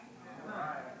else.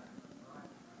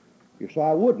 You say,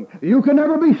 I wouldn't. You can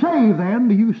never be saved then.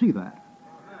 Do you see that?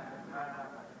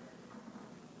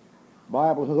 The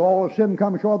Bible says all of sin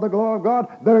comes short of the glory of God.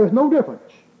 There is no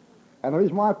difference. And the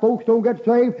reason why folks don't get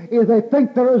saved is they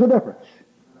think there is a difference.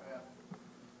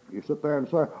 You sit there and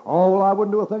say, oh, well, I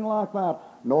wouldn't do a thing like that.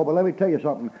 No, but let me tell you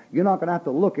something. You're not going to have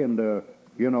to look into,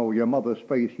 your mother's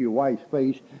face, your wife's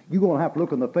face. You're going to have to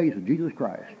look in the face of Jesus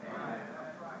Christ.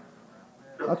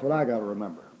 That's what I got to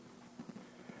remember.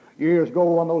 Years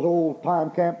ago, on those old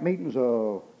time camp meetings,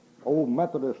 old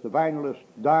Methodist evangelist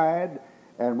died,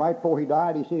 and right before he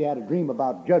died, he said he had a dream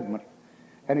about judgment.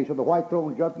 And he said the white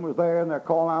throne judgment was there, and they're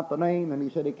calling out the name, and he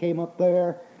said he came up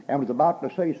there and was about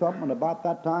to say something, and about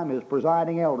that time his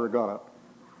presiding elder got up,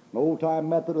 an old-time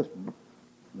Methodist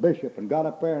bishop, and got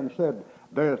up there and said,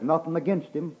 there's nothing against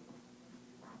him.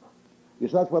 You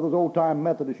see, that's what those old-time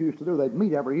Methodists used to do. They'd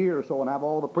meet every year or so and have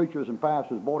all the preachers and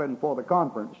pastors brought in for the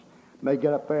conference And they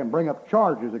get up there and bring up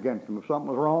charges against him if something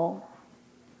was wrong.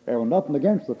 There was nothing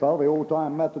against the fellow. The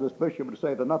old-time Methodist bishop would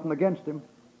say there's nothing against him.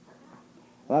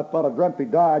 That fellow dreamt he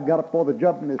died, got up before the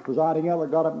judge, and his presiding elder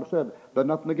got up and said there's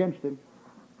nothing against him.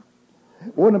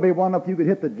 Wouldn't it be wonderful if you could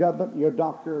hit the judgment and your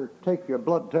doctor take your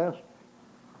blood test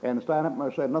and stand up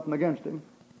and say nothing against him?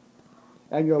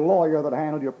 And your lawyer that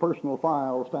handled your personal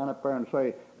file stand up there and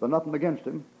say there's nothing against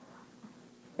him?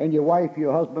 And your wife,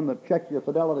 your husband that checked your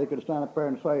fidelity could stand up there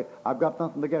and say, I've got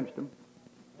nothing against him.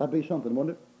 That'd be something,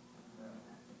 wouldn't it?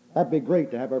 That'd be great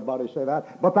to have everybody say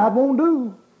that. But that won't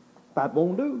do. That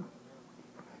won't do.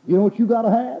 You know what you got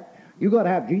to have? You got to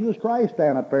have Jesus Christ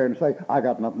stand up there and say, I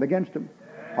got nothing against him.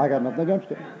 I got nothing against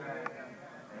him.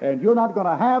 And you're not going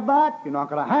to have that. You're not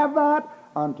going to have that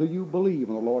until you believe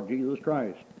in the Lord Jesus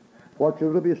Christ. What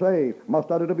should to be saved? Must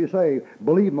I do to be saved?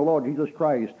 Believe in the Lord Jesus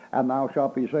Christ, and thou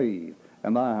shalt be saved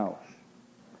in thy house.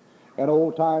 An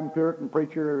old-time Puritan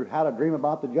preacher had a dream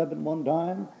about the judgment one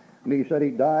time, and he said he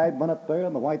died, went up there,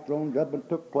 and the white throne judgment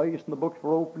took place, and the books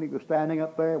were open. He was standing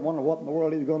up there, wondering what in the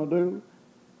world he was going to do.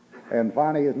 And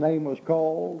finally his name was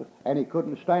called, and he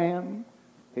couldn't stand.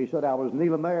 He said, I was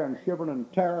kneeling there and shivering in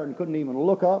terror and couldn't even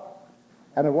look up,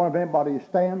 and I wanted anybody to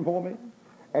stand for me.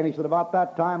 And he said, about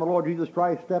that time, the Lord Jesus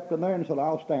Christ stepped in there and said,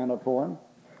 I'll stand up for him.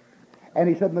 And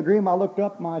he said, in the dream, I looked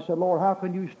up and I said, Lord, how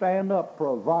can you stand up for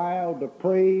a vile,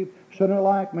 depraved sinner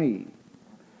like me?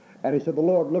 And he said, the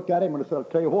Lord looked at him and he said, I'll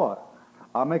tell you what,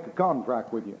 I'll make a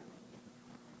contract with you.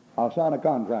 I'll sign a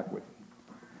contract with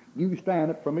you. You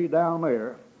stand up for me down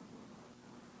there,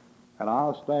 and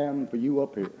I'll stand for you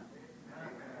up here.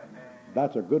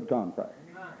 That's a good contract.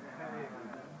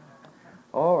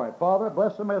 All right, Father,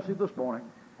 bless the message this morning.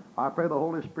 I pray the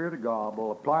Holy Spirit of God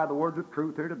will apply the words of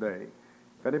truth here today.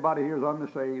 If anybody here is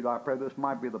unsaved, I pray this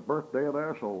might be the birthday of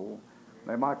their soul.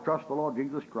 They might trust the Lord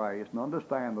Jesus Christ and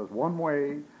understand there's one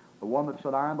way, the one that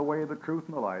said, I am the way, the truth,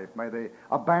 and the life. May they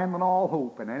abandon all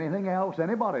hope and anything else,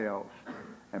 anybody else,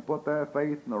 and put their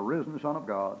faith in the risen Son of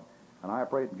God. And I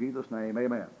pray it in Jesus' name,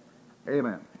 amen.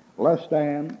 Amen. Let's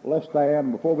stand. Let's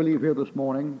stand. Before we leave here this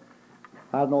morning,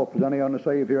 I don't know if there's any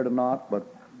unsaved here or not, but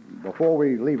before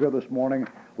we leave here this morning,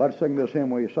 let's sing this hymn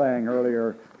we sang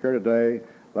earlier here today.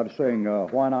 Let's sing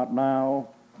Why Not Now?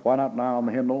 Why Not Now in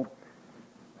the hymnal.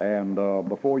 And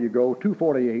before you go,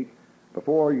 248,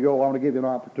 before you go, I want to give you an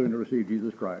opportunity to receive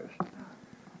Jesus Christ.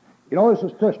 You know, this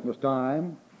is Christmas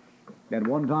time, and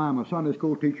one time a Sunday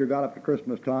school teacher got up at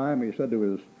Christmas time. He said to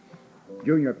his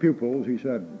junior pupils, he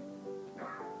said,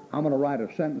 I'm going to write a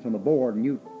sentence on the board, and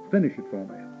you finish it for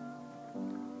me.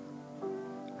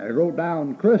 And he wrote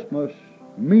down Christmas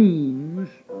means,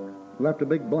 left a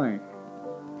big blank.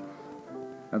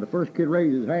 And the first kid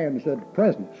raised his hand and said,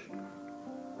 presents.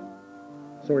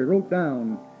 So he wrote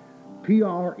down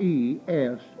P-R-E-S-C-E-N-C-E.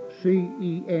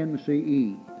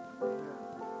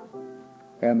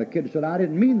 And the kid said, I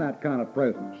didn't mean that kind of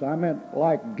presents. I meant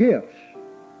like gifts.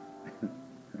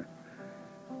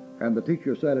 And the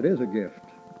teacher said, it is a gift.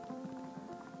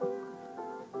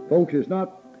 Folks, it's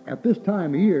not, at this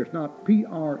time of year, it's not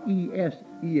P-R-E-S-E-N-T-S.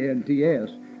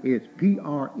 It's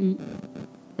P-R-E-S-C-E-N-C-E.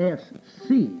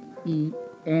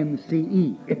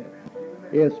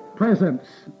 It's presents.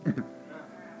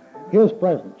 His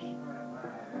presence.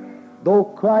 Though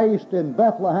Christ in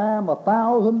Bethlehem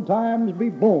 1,000 times be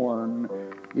born,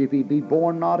 if he be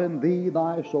born not in thee,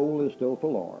 thy soul is still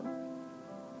forlorn.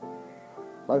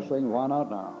 Let's sing Why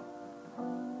Not Now.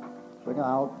 Sing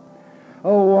out.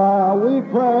 Oh, while we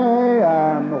pray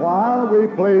and while we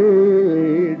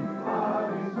plead,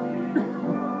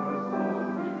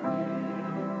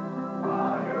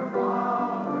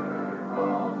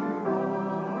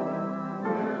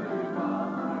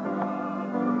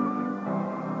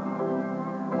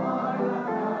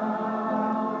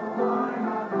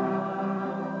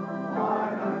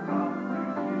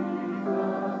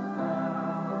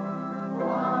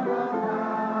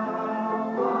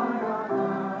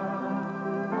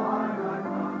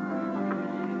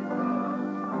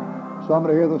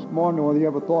 somebody here this morning, whether you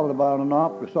ever thought about it or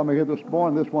not, but somebody here this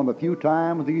morning, this one of the few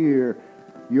times of the year,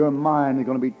 your mind is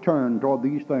going to be turned toward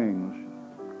these things.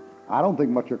 I don't think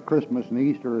much of Christmas and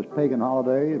Easter as pagan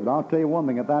holidays, but I'll tell you one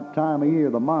thing, at that time of year,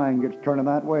 the mind gets turning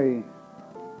that way.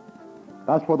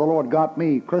 That's where the Lord got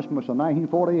me, Christmas of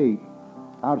 1948,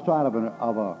 outside of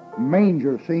a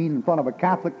manger scene in front of a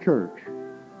Catholic church.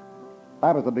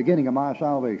 That was the beginning of my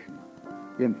salvation.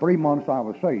 In 3 months, I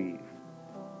was saved.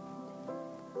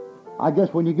 I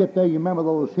guess when you get there, you remember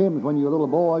those hymns when you were a little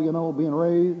boy, you know, being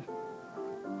raised.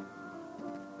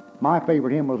 My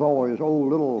favorite hymn was always, "Oh,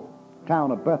 little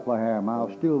town of Bethlehem, how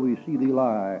still we see thee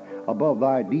lie. Above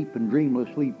thy deep and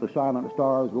dreamless sleep, the silent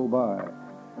stars go by."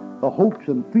 The hopes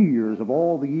and fears of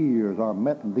all the years are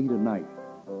met in thee tonight.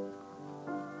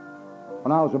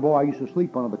 When I was a boy, I used to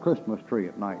sleep under the Christmas tree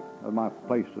at night. That was my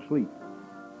place to sleep.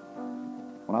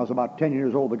 When I was about 10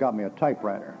 years old, they got me a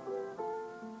typewriter.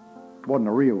 It wasn't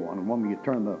a real one. One where you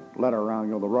turn the letter around,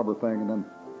 the rubber thing, and then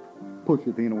push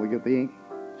it in, and we get the ink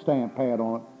stamp pad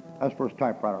on it. That's the first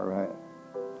typewriter I had.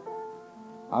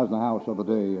 I was in the house the other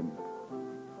day and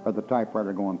heard the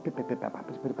typewriter going. Look at that.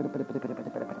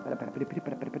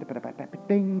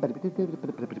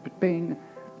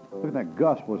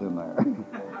 Gus was in there.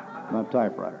 That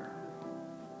typewriter.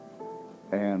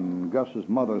 And Gus's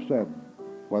mother said,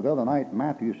 well, the other night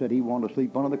Matthew said he wanted to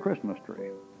sleep under the Christmas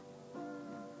tree.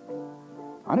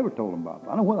 I never told him about that.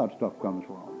 I don't know where that stuff comes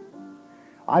from.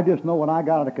 I just know when I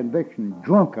got out of conviction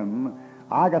drunken,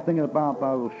 I got thinking about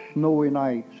those snowy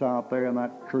nights out there in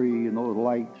that tree and those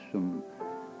lights and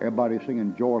everybody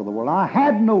singing Joy to the World. I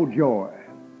had no joy.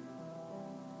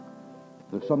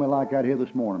 There's somebody like that here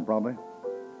this morning, probably.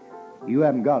 You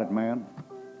haven't got it, man.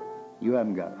 You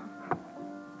haven't got it.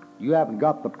 You haven't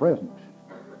got the presence.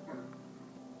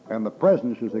 And the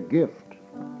presence is a gift.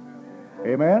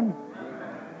 Amen?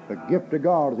 The gift of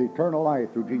God is eternal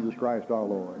life through Jesus Christ our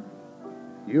Lord.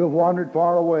 You have wandered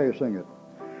far away, sing it.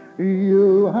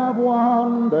 You have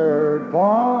wandered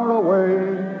far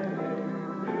away.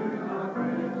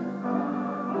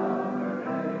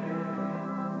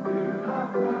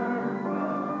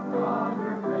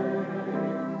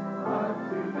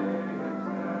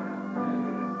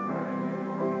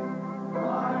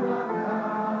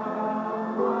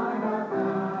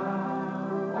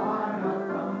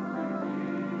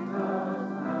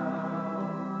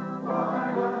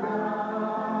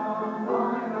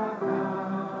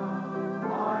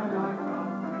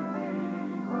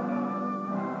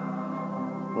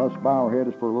 Let's bow our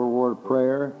heads for a little word of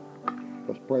prayer.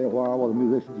 Let's pray a while the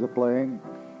musicians are playing.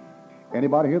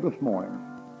 Anybody here this morning?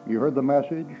 You heard the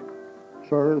message?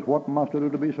 Sirs, what must I do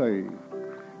to be saved?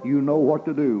 You know what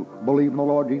to do. Believe in the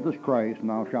Lord Jesus Christ, and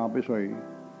thou shalt be saved.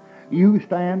 You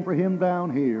stand for him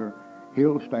down here,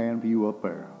 he'll stand for you up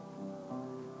there.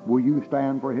 Will you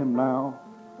stand for him now?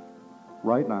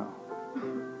 Right now.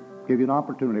 Give you an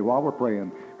opportunity while we're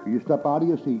praying. Will you step out of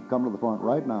your seat, come to the front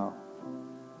right now?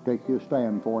 Take your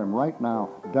stand for him right now,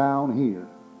 down here.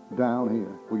 Down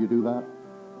here. Will you do that?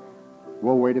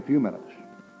 We'll wait a few minutes.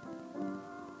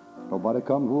 Nobody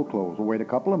comes, we'll close. We'll wait a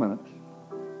couple of minutes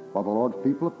while the Lord's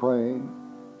people are praying.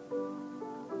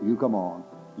 You come on.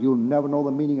 You'll never know the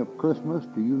meaning of Christmas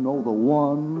till you know the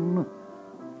one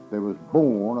that was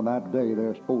born on that day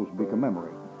they're supposed to be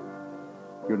commemorating.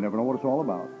 You'll never know what it's all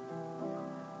about.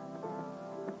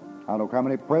 I don't know how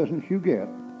many presents you get.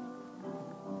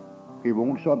 It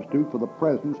won't substitute for the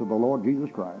presence of the Lord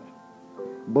Jesus Christ.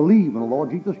 Believe in the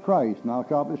Lord Jesus Christ, and thou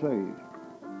shalt be saved.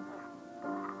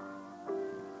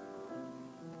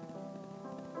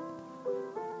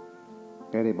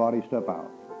 Anybody step out?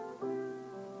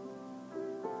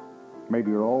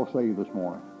 Maybe you're all saved this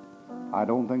morning. I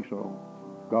don't think so.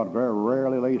 God very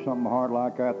rarely lays something hard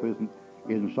like that. There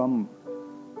isn't some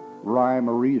rhyme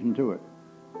or reason to it.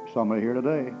 Somebody here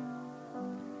today.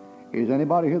 Is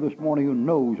anybody here this morning who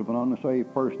knows of an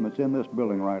unsaved person that's in this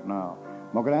building right now?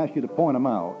 I'm not going to ask you to point them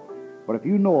out, but if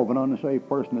you know of an unsaved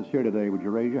person that's here today, would you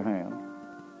raise your hand?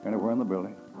 Anywhere in the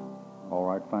building? All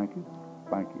right, thank you.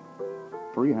 Thank you.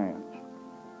 3 hands.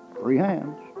 3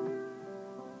 hands.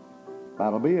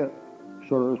 That'll be it.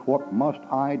 Sirs, what must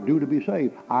I do to be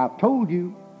saved? I've told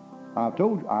you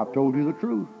the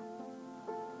truth.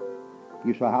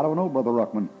 You say, how do I know, Brother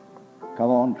Ruckman? Come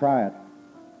on, try it.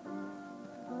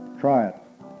 Try it.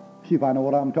 See if I know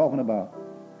what I'm talking about.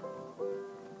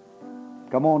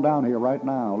 Come on down here right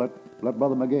now. Let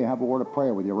Brother McGee have a word of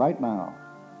prayer with you right now.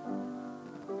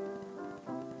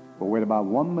 We'll wait about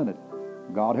 1 minute.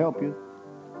 God help you.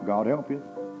 God help you.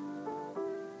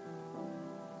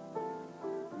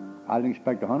 I didn't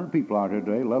expect 100 people out here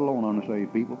today, let alone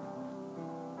unsaved people.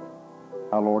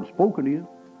 Our Lord's spoken to you.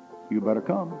 You better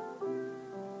come.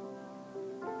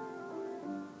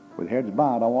 With heads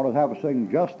bowed, I want to have us sing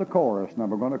just the chorus. Now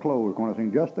we're going to close. We're going to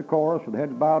sing just the chorus with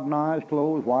heads bowed and eyes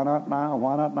closed. Why not now?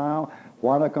 Why not now?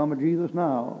 Why not come to Jesus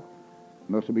now?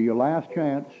 And this will be your last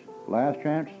chance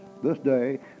this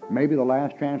day, maybe the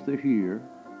last chance this year,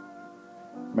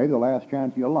 maybe the last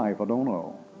chance of your life, I don't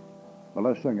know. But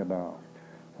let's sing it now.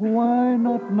 Why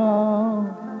not now?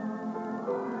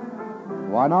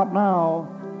 Why not now?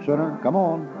 Sinner, come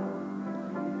on.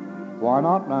 Why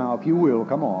not now? If you will,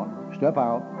 come on. Step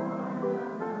out.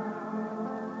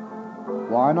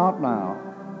 Why not now?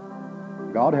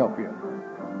 God help you.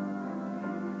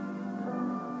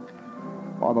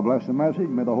 for the blessed message.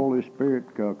 May the Holy Spirit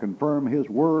confirm His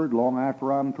word long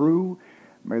after I'm through.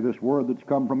 May this word that's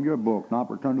come from your book not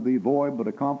return to thee void, but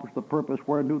accomplish the purpose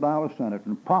whereunto thou hast sent it,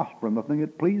 and prosper in the thing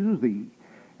that pleases thee.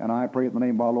 And I pray in the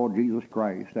name of our Lord Jesus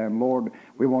Christ. And Lord,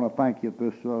 we want to thank you at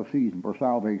this season for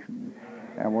salvation.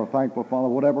 And we're thankful, Father,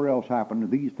 whatever else happened,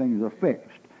 these things are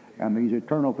fixed, and these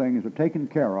eternal things are taken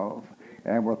care of.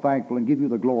 And we're thankful and give you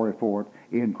the glory for it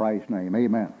in Christ's name.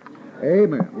 Amen.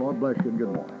 Amen. Lord bless you and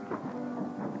good morning.